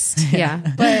 Yeah.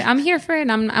 But I'm here for it.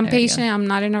 I'm patient. I'm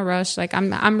not in a rush. Like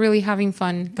I'm really having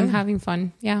fun. I'm having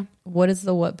fun. Yeah. What is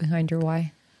the what behind your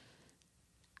why?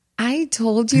 I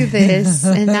told you this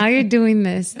and now you're doing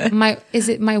this. Is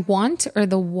it my want or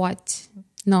the what?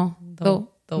 No. The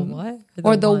what?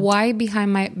 Or the why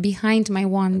behind my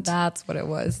want. That's what it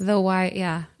was. The why,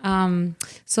 yeah.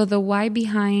 So the why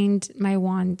behind my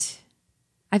want.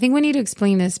 I think we need to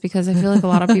explain this because I feel like a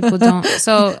lot of people don't.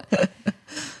 So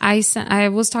I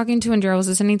was talking to Andrea. I was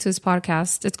listening to his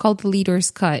podcast. It's called The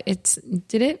Leader's Cut.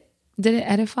 Did it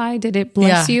edify? Did it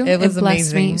bless you? It was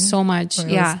blessed amazing. me so much. It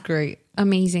was great.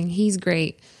 Amazing. He's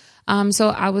great. So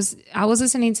I was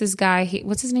listening to this guy.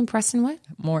 What's his name? Preston what?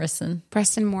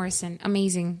 Preston Morrison.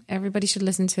 Amazing. Everybody should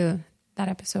listen to that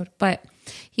episode. But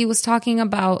he was talking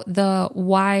about the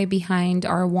why behind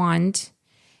our want,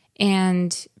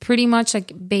 and pretty much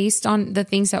like based on the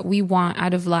things that we want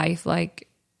out of life. Like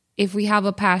if we have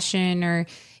a passion or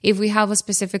if we have a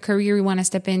specific career we want to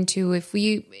step into, if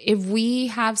we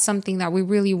have something that we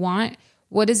really want,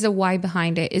 what is the why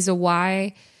behind it? Is a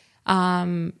why,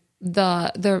 the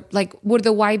like, would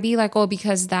the why be like, oh,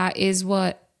 because that is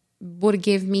what would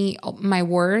give me my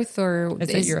worth, or is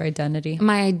it your identity?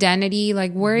 My identity,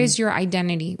 like where is your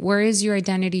identity? Where is your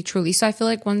identity truly? So I feel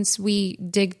like once we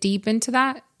dig deep into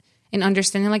that and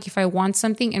understanding, like if I want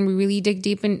something and we really dig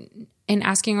deep and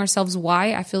asking ourselves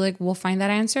why, I feel like we'll find that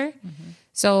answer.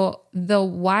 So the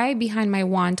why behind my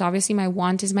want, obviously my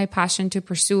want is my passion to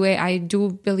pursue it. I do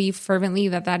believe fervently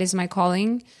that that is my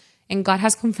calling, and God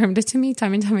has confirmed it to me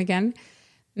time and time again.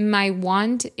 My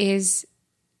want is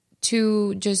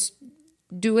to just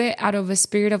do it out of a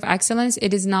spirit of excellence.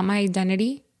 It is not my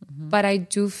identity, but I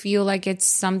do feel like it's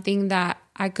something that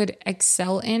I could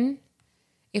excel in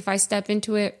if I step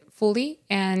into it fully.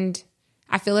 And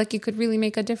I feel like it could really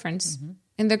make a difference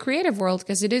in the creative world,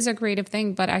 because it is a creative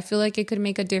thing, but I feel like it could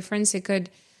make a difference. It could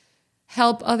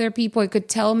help other people. It could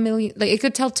tell it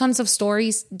could tell tons of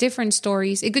stories, different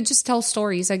stories. It could just tell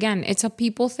stories. Again, it's a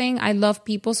people thing. I love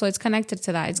people, so it's connected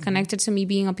to that. It's connected to me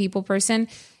being a people person.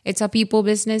 It's a people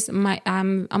business.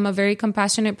 I'm a very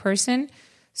compassionate person,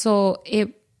 so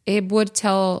it would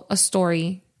tell a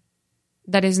story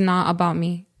that is not about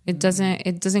me. It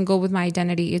doesn't go with my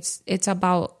identity. It's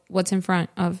about what's in front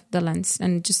of the lens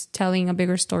and just telling a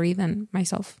bigger story than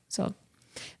myself. So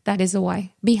that is the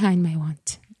why behind my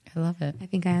want. I love it. I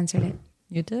think I answered it.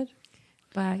 You did.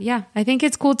 But yeah, I think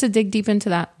it's cool to dig deep into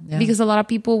that because a lot of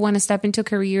people want to step into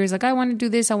careers like, I want to do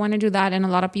this, I want to do that. And a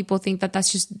lot of people think that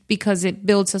that's just because it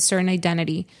builds a certain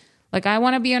identity. Like, I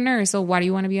want to be a nurse. So why do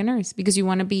you want to be a nurse? Because you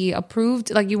want to be approved?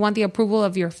 Like, you want the approval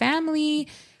of your family,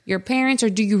 your parents, or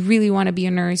do you really want to be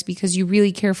a nurse because you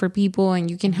really care for people and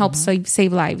you can help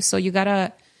save lives? So you got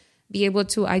to be able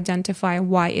to identify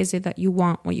why is it that you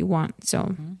want what you want.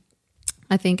 So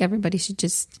I think everybody should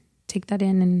just take that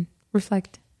in and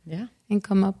reflect and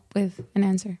come up with an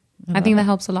answer. I think that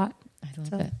helps a lot. I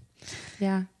love it.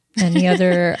 Yeah. Any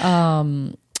other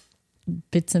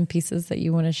bits and pieces that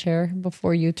you want to share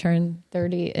before you turn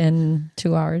 30 in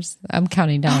 2 hours? I'm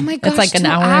counting down. Oh my gosh, it's like an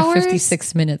hour and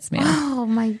 56 minutes, man. Oh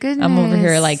my goodness. I'm over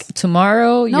here like,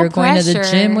 tomorrow you're going to the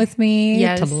gym with me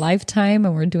to Lifetime,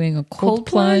 and we're doing a cold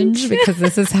plunge because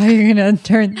this is how you're going to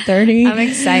turn 30. I'm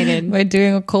excited. We're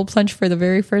doing a cold plunge for the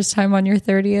very first time on your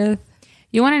 30th.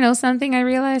 You want to know something I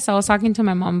realized? I was talking to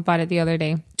my mom about it the other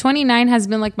day. 29 has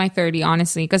been like my 30,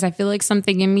 honestly, because I feel like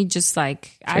something in me just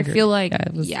like, triggered. I feel like,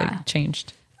 it was like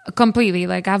changed. Completely.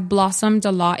 Like, I've blossomed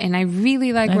a lot, and I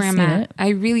really like where I'm at.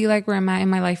 I really like where I'm at in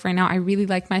my life right now. I really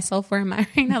like myself where I'm at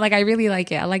right now. Like, I really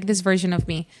like it. I like this version of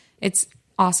me. It's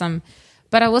awesome.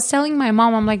 But I was telling my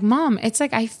mom, I'm like, Mom, it's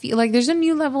like I feel like there's a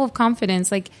new level of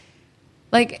confidence. Like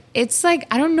it's like,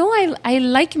 I don't know, I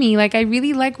like me. Like, I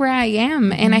really like where I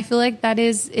am. And I feel like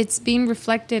it's being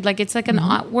reflected. Like, it's like an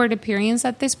outward appearance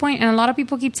at this point. And a lot of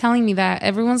people keep telling me that.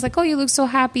 Everyone's like, oh, you look so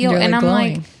happy. You're and like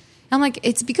glowing. I'm like,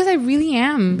 it's because I really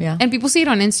am. Yeah. And people see it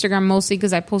on Instagram mostly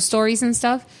because I post stories and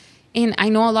stuff. And I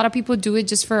know a lot of people do it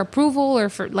just for approval or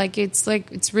for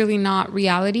it's really not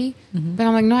reality. But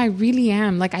I'm like, no, I really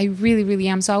am. Like, I really, really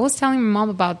am. So I was telling my mom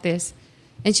about this.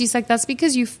 And she's like, that's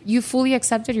because you fully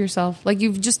accepted yourself. Like,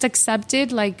 you've just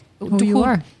accepted like who you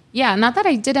are. Yeah. Not that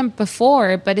I didn't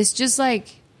before, but it's just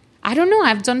like, I don't know.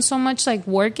 I've done so much like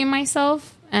work in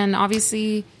myself. And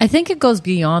obviously, I think it goes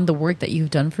beyond the work that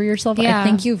you've done for yourself. Yeah. I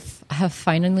think you have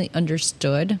finally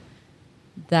understood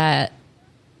that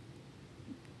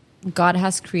God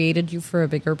has created you for a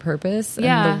bigger purpose.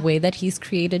 Yeah. And the way that he's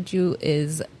created you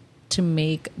is to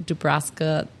make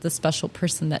Dubraska the special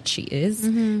person that she is.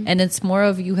 And it's more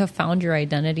of, you have found your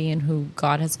identity in who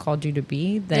God has called you to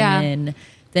be than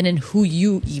in who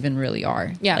you even really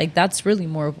are. Yeah. Like, that's really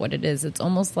more of what it is. It's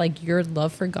almost like your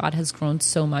love for God has grown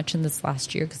so much in this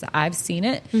last year, because I've seen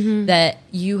it, that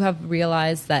you have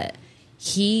realized that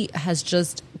he has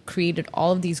just created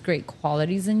all of these great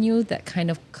qualities in you that kind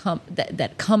of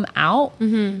come out,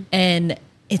 and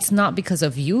it's not because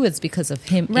of you, it's because of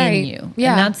him in you.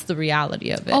 Yeah. And that's the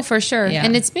reality of it. Oh, for sure. Yeah.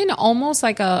 And it's been almost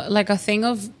like a thing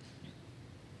of,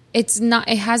 it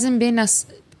hasn't been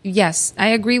yes, I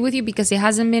agree with you, because it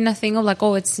hasn't been a thing of like,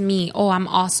 oh, it's me. Oh, I'm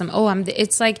awesome. Oh,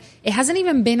 it's like, it hasn't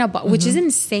even been about, which is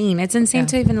insane. It's insane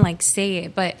to even like say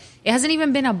it, but it hasn't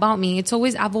even been about me. It's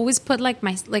always, I've always put like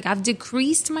I've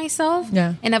decreased myself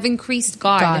and I've increased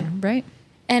God. Right.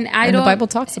 And the Bible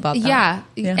talks about that.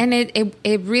 Yeah. And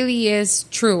it really is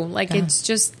true. Like, it's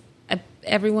just,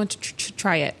 everyone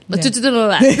try it.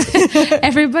 Yeah.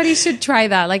 Everybody should try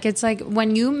that. Like, it's like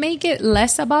when you make it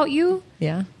less about you,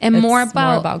 and it's more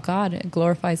about God. It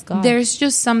glorifies God. There's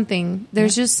just something.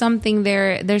 There's just something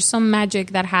there. There's some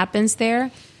magic that happens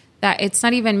there. That it's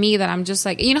not even me, that I'm just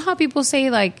like, you know how people say,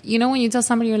 like, you know, when you tell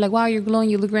somebody, you're like, wow, you're glowing,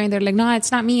 you look great, and they're like, no,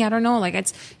 it's not me, I don't know. Like,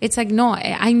 it's like, no,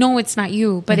 I know it's not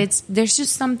you, but there's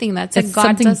just something that's like, God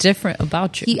something different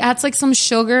about you. He adds like some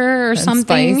sugar or and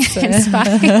something spice. And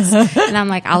spice. And I'm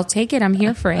like, I'll take it, I'm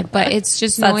here for it. But it's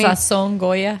just knowing. Sazón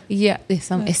Goya. Yeah, it's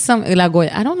some la Goya.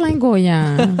 I don't like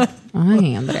Goya.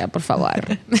 Ay, Andrea, por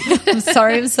favor. I'm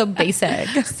sorry, I'm so basic.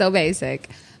 So basic.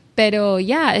 Pero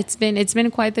yeah, it's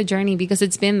been quite the journey because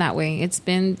it's been that way. I've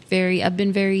been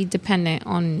very dependent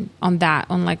on that.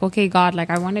 On like, okay, God, like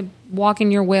I want to walk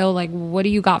in your will. Like, what do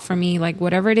you got for me? Like,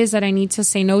 whatever it is that I need to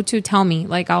say no to, tell me.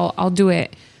 Like, I'll do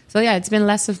it. So yeah, it's been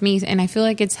less of me, and I feel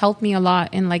like it's helped me a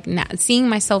lot in like seeing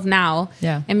myself now,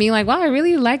 and being like, wow, I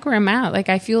really like where I'm at. Like,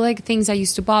 I feel like things that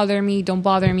used to bother me don't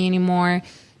bother me anymore.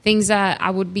 Things that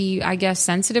I would be, I guess,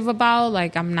 sensitive about,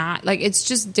 like I'm not. Like, it's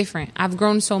just different. I've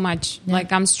grown so much. Yeah.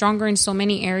 Like, I'm stronger in so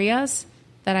many areas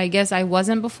that I guess I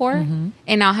wasn't before,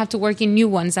 and I'll have to work in new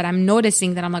ones that I'm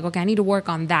noticing that I'm like, okay, I need to work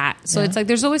on that. So it's like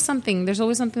there's always something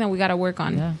that we got to work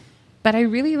on. Yeah. But I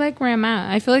really like where I'm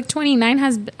at. I feel like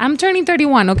 29 I'm turning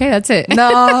 31. Okay, that's it.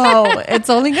 No, it's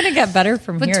only going to get better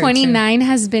from here. But 29 too.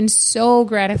 Has been so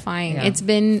gratifying. Yeah. It's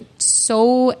been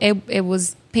so, it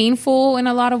was painful in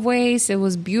a lot of ways. It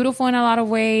was beautiful in a lot of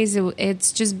ways.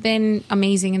 It's just been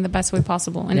amazing in the best way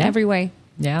possible, in every way.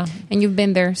 Yeah. And you've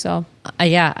been there, so.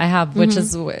 Yeah, I have, which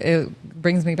is, it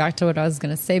brings me back to what I was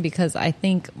going to say, because I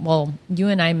think, well, you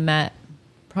and I met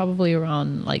probably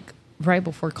around like right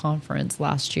before conference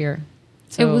last year.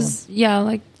 So it was,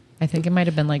 like I think it might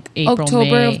have been like April,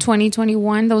 October May. of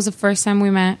 2021. That was the first time we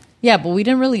met. Yeah, but we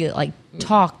didn't really like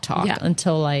talk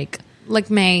until like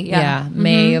May. Yeah,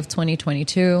 May of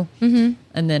 2022. And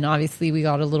then obviously we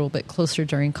got a little bit closer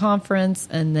during conference.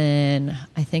 And then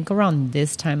I think around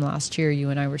this time last year, you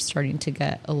and I were starting to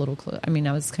get a little close. I mean,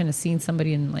 I was kind of seeing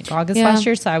somebody in like August last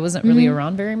year, so I wasn't really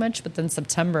around very much. But then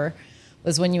September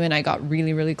was when you and I got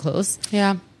really, really close.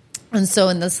 Yeah. And so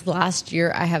in this last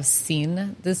year, I have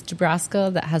seen this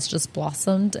Dubraska that has just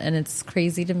blossomed. And it's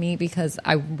crazy to me because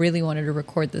I really wanted to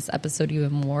record this episode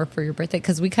even more for your birthday.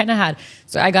 Because we kind of had,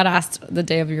 so I got asked the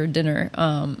day of your dinner,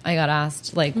 I got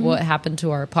asked like what happened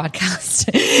to our podcast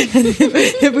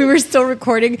if we were still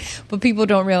recording. But people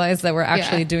don't realize that we're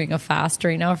actually doing a fast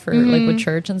right now for like with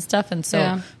church and stuff. And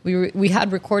so we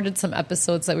had recorded some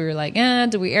episodes that we were like,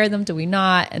 do we air them? Do we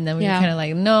not? And then we were kind of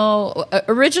like, no.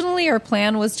 Originally, our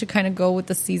plan was to kind of go with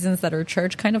the seasons that our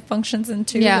church kind of functions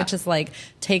into, which is like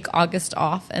take August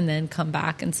off and then come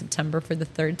back in September for the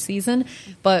third season.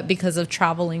 But because of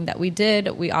traveling that we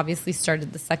did, we obviously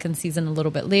started the second season a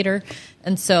little bit later.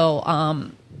 And so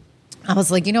I was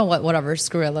like, you know what, whatever,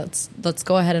 screw it. Let's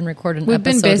go ahead and record an episode. We've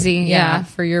been busy,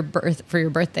 for your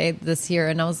birthday this year.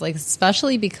 And I was like,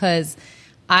 especially because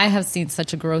I have seen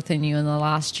such a growth in you in the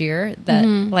last year that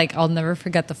like I'll never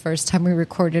forget the first time we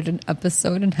recorded an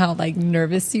episode and how like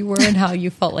nervous you were and how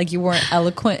you felt like you weren't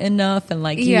eloquent enough and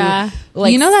like you know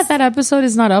that episode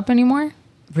is not up anymore.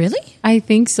 Really? I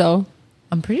think so.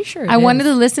 I'm pretty sure I wanted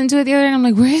to listen to it the other day and I'm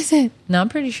like, where is it? No, I'm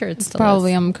pretty sure it's still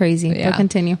probably I'm crazy. But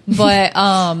continue. But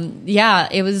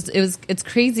it's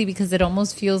crazy because it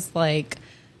almost feels like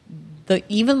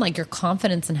even like your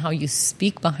confidence in how you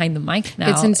speak behind the mic now,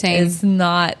 it's insane. Is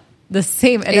not the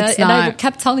same. And I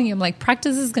kept telling you, I'm like,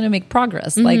 practice is going to make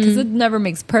progress. Like, because it never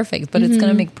makes perfect, but it's going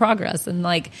to make progress. And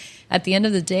like, at the end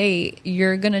of the day,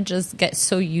 you're going to just get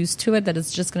so used to it that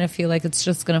it's just going to feel like it's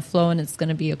just going to flow and it's going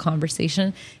to be a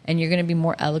conversation and you're going to be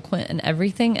more eloquent and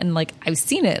everything. And like, I've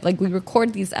seen it. Like, we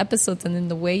record these episodes and then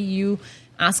the way you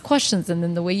ask questions and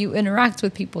then the way you interact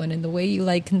with people and in the way you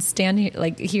like can stand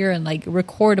here and like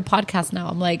record a podcast now,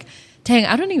 I'm like, dang,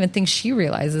 I don't even think she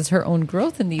realizes her own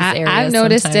growth in these areas. I've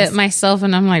noticed it myself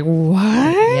and I'm like,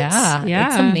 what? Yeah.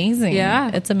 It's amazing.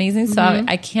 Yeah. It's amazing. So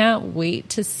I can't wait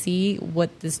to see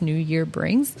what this new year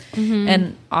brings.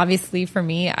 And obviously for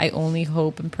me, I only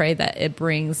hope and pray that it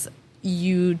brings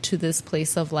you to this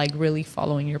place of like really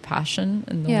following your passion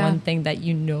and the one thing that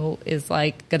you know is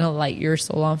like gonna light your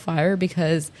soul on fire,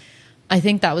 because I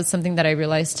think that was something that I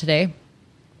realized today,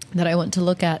 that I went to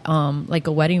look at like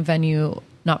a wedding venue,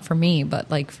 not for me, but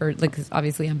like for like, 'cause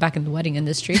obviously I'm back in the wedding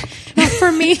industry. Not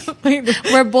for me.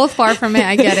 We're both far from it.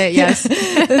 I get it. Yes.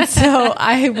 And so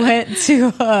I went to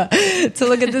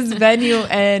look at this venue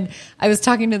and I was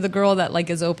talking to the girl that like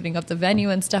is opening up the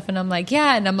venue and stuff. And I'm like,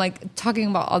 and I'm like talking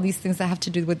about all these things that have to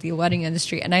do with the wedding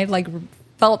industry. And I like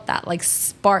felt that like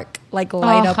spark like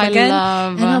light up again.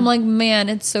 And I'm like, man,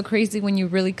 it's so crazy when you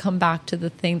really come back to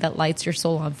the thing that lights your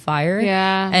soul on fire.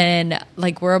 Yeah. And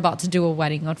like we're about to do a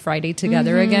wedding on Friday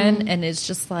together again. And it's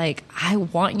just like, I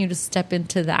want you to step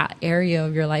into that area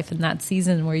of your life in that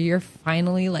season where you're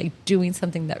finally like doing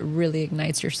something that really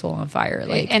ignites your soul on fire.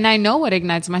 Like, and I know what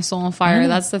ignites my soul on fire.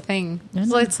 That's the thing.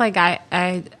 So it's like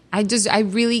I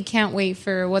really can't wait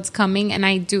for what's coming. And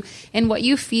I do. And what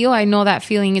you feel, I know that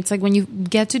feeling. It's like when you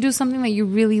get to do something that you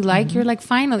really like, you're like,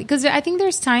 finally. Because I think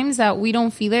there's times that we don't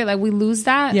feel it. Like we lose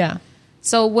that. Yeah.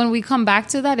 So when we come back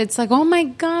to that, it's like, oh my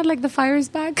God, like the fire is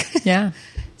back. Yeah.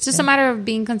 It's just a matter of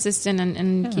being consistent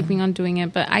and keeping on doing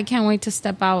it. But I can't wait to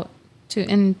step out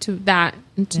into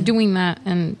doing that.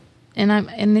 And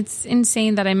it's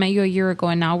insane that I met you a year ago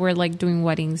and now we're like doing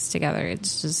weddings together.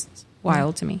 It's just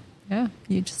wild to me. Yeah,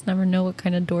 you just never know what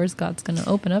kind of doors God's going to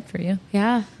open up for you.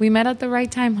 Yeah, we met at the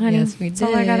right time, honey. Yes, we did. That's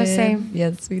all I gotta say.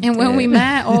 Yes, we did. And when we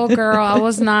met, oh girl, I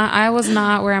was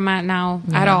not where I'm at now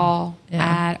at all.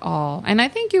 And I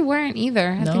think you weren't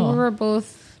either. I think we were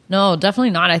both. No,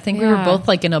 definitely not. I think we were both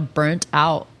like in a burnt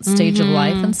out stage of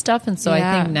life and stuff. And so I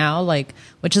think now, like,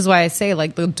 which is why I say,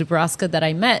 like, the Dubraska that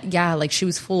I met, like she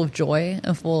was full of joy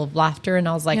and full of laughter. And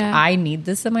I was like, I need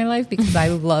this in my life because I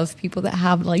love people that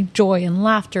have like joy and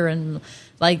laughter and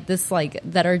like this, like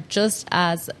that are just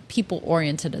as people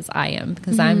oriented as I am,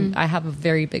 because I have a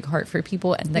very big heart for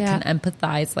people and that can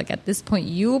empathize. Like at this point,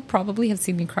 you probably have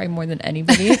seen me cry more than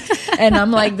anybody. And I'm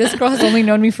like, this girl has only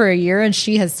known me for a year and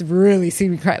she has really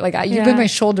seen me cry. Like you've been my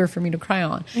shoulder for me to cry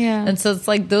on. Yeah. And so it's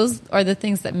like, those are the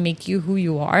things that make you who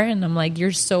you are. And I'm like,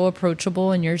 you're so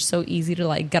approachable and you're so easy to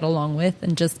like get along with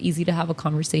and just easy to have a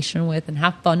conversation with and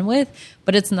have fun with.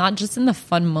 But it's not just in the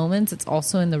fun moments. It's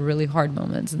also in the really hard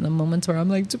moments, in the moments where I'm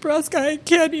like, Dubraska, I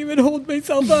can't even hold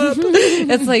myself up.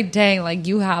 It's like, dang, like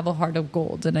you have a heart of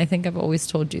gold. And I think I've always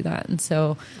told you that. And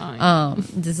so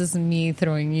this is me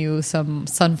throwing you some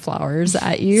sunflowers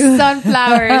at you.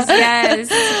 Sunflowers,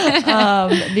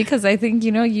 yes. Because I think,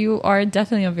 you know, you are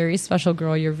definitely a very special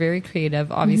girl. You're very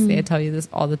creative. Obviously, I tell you this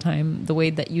all the time. The way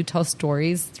that you tell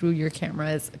stories through your camera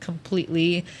is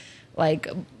completely like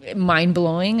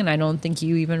mind-blowing, and I don't think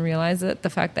you even realize it. The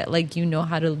fact that like you know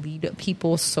how to lead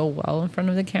people so well in front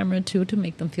of the camera too, to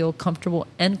make them feel comfortable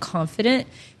and confident,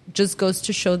 just goes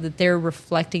to show that they're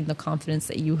reflecting the confidence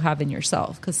that you have in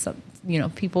yourself. Because you know,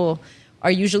 people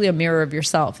are usually a mirror of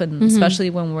yourself, and especially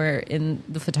when we're in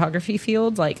the photography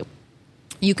field, like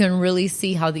you can really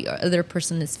see how the other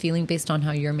person is feeling based on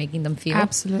how you're making them feel.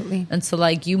 Absolutely. And so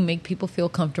like you make people feel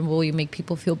comfortable, you make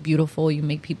people feel beautiful, you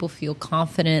make people feel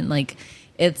confident. Like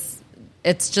it's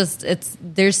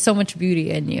there's so much beauty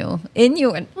in you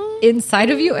and inside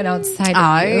of you and outside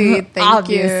of you. Thank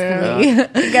obviously. You.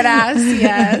 Good ass,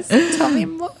 yes. Tell me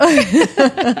more.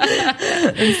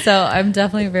 And so I'm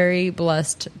definitely very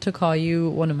blessed to call you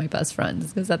one of my best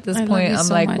friends, because at this point I'm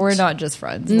so like, much. We're not just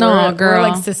friends. No, girl. We're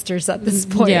like sisters at this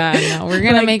point. Yeah, no, we're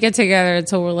gonna like, make it together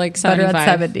until we're like 75. Better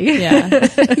at 70.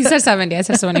 Yeah. You said 70, I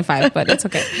said 75, but it's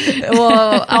okay.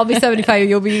 Well, I'll be 75,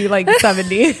 you'll be like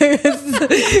 70. So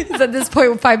at this point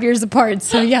we're 5 years apart.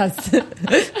 So yes.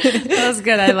 That was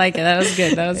good. I like it. That was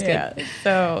good. Yeah.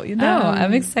 So, you know,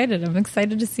 I'm excited. I'm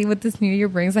excited to see what this new year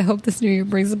brings. I hope this new year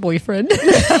brings a boyfriend.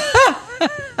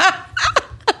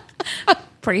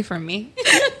 Pray for me.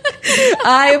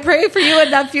 I pray for you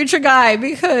and that future guy,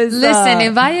 because listen,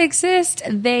 if I exist,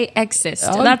 they exist.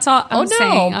 That's all I'm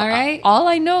saying. All right. All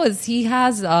I know is he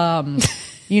has,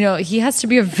 you know, he has to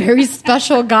be a very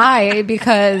special guy,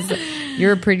 because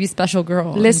you're a pretty special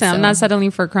girl. Listen, so. I'm not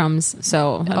settling for crumbs,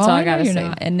 so that's all I gotta say.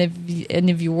 Not. And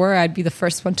if you were, I'd be the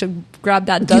first one to grab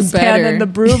that dustpan and the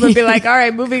broom and be like, "All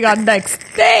right, moving on next.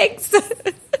 Thanks.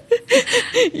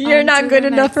 You're not good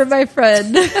enough for my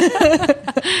friend."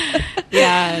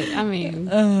 Yeah, I mean,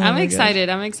 I'm excited.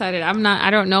 Gosh. I'm excited.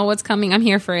 I don't know what's coming. I'm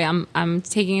here for it. I'm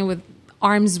taking it with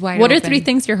arms wide What open. are 3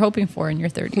 things you're hoping for in your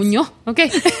 30s? Okay.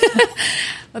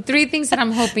 The 3 things that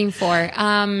I'm hoping for.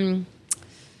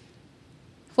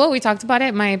 Well, we talked about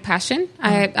it. My passion.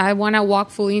 I want to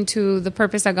walk fully into the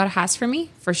purpose that God has for me,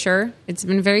 for sure. It's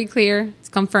been very clear. It's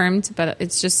confirmed, but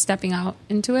it's just stepping out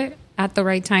into it at the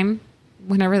right time,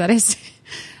 whenever that is.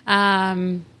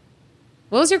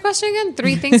 What was your question again?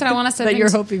 3 things that I want to step that you're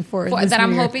hoping for that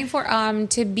I'm hoping for.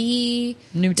 To be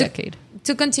new decade.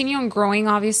 To continue on growing,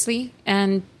 obviously,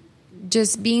 and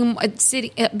just being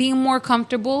more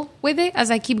comfortable with it as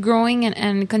I keep growing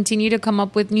and continue to come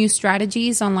up with new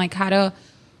strategies on like how to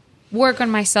work on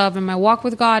myself and my walk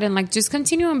with God, and like just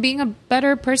continue on being a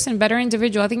better person, better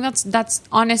individual. I think that's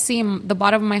honestly in the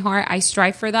bottom of my heart. I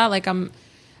strive for that. Like I'm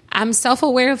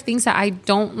self-aware of things that I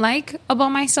don't like about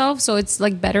myself, so it's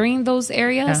like bettering those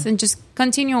areas and just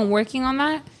continue on working on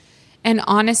that. And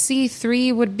honestly,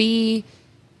 3 would be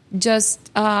just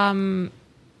I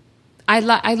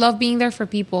love being there for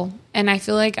people, and I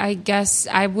feel like I guess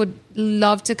I would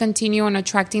love to continue on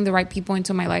attracting the right people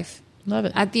into my life. Love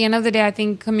it. At the end of the day, I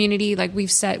think community, like we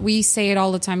say it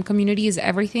all the time, community is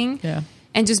everything. Yeah.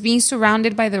 And just being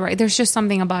surrounded by the right, there's just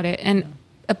something about it. And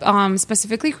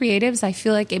specifically creatives, I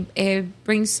feel like it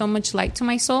brings so much light to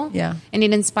my soul. Yeah. And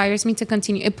it inspires me to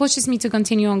continue. It pushes me to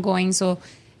continue on going. So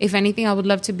if anything, I would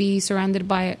love to be surrounded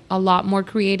by a lot more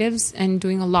creatives and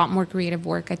doing a lot more creative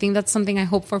work. I think that's something I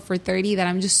hope for 30, that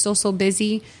I'm just so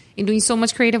busy in doing so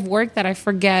much creative work that I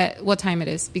forget what time it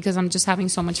is, because I'm just having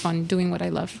so much fun doing what I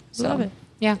love. So, love it.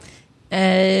 Yeah.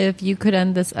 If you could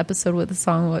end this episode with a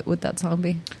song, what would that song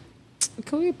be?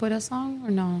 Can we put a song or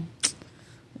no?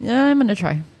 Yeah, I'm going to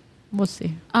try. We'll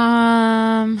see.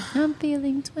 I'm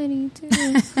feeling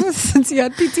 22. Since you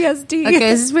had PTSD. Okay,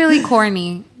 this is really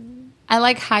corny. I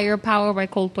like Higher Power by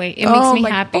Coldplay. It makes me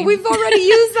happy. But we've already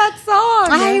used that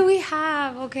song. We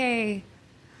have. Okay.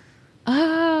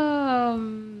 No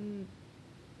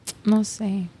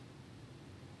sé.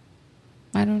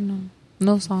 I don't know.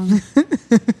 No song.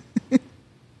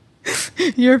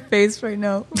 Your face right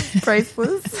now.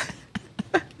 Priceless.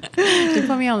 You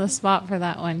put me on the spot for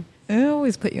that one. I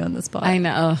always put you on the spot. I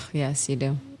know. Oh, yes, you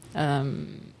do. I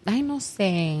no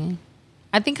sé.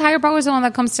 I think Higher Power is the one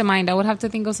that comes to mind. I would have to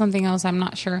think of something else. I'm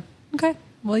not sure. Okay.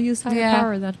 We'll use Higher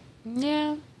Power then.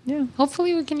 Yeah. Yeah.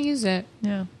 Hopefully we can use it.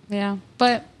 Yeah. Yeah.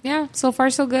 But yeah, so far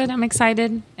so good. I'm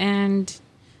excited and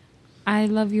I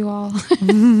love you all.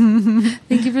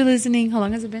 Thank you for listening. How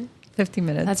long has it been? 50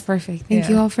 minutes. That's perfect. Thank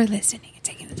you all for listening and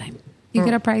taking the time. You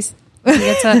get a prize.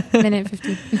 It's a minute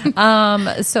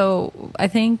 50. So I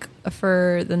think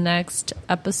for the next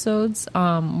episodes,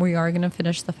 we are going to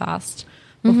finish the fast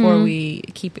before we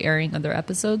keep airing other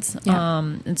episodes. Yeah.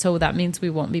 And so that means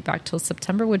we won't be back till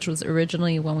September, which was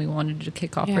originally when we wanted to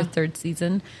kick off our third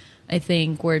season. I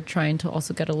think we're trying to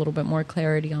also get a little bit more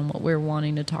clarity on what we're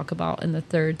wanting to talk about in the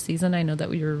third season. I know that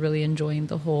we were really enjoying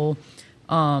the whole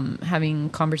having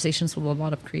conversations with a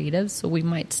lot of creatives. So we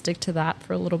might stick to that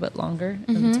for a little bit longer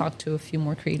and talk to a few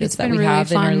more creatives that we really have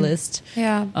fun in our list.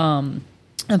 Yeah.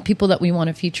 Of people that we want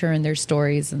to feature in their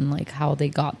stories and like how they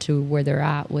got to where they're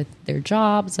at with their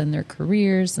jobs and their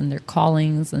careers and their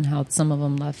callings and how some of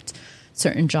them left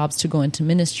certain jobs to go into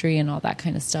ministry and all that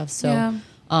kind of stuff. So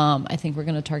I think we're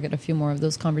going to target a few more of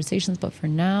those conversations. But for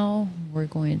now, we're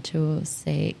going to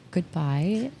say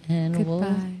goodbye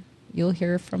and you'll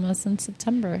hear from us in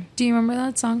September. Do you remember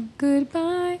that song?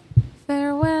 Goodbye,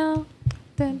 farewell,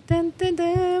 dun, dun, dun,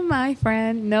 dun, my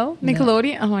friend. No?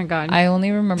 Nickelodeon? No. Oh my God. I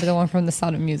only remember the one from The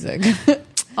Sound of Music.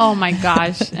 Oh my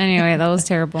gosh. Anyway, that was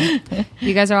terrible.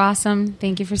 You guys are awesome.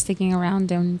 Thank you for sticking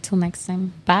around. Until next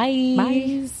time. Bye.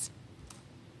 Bye.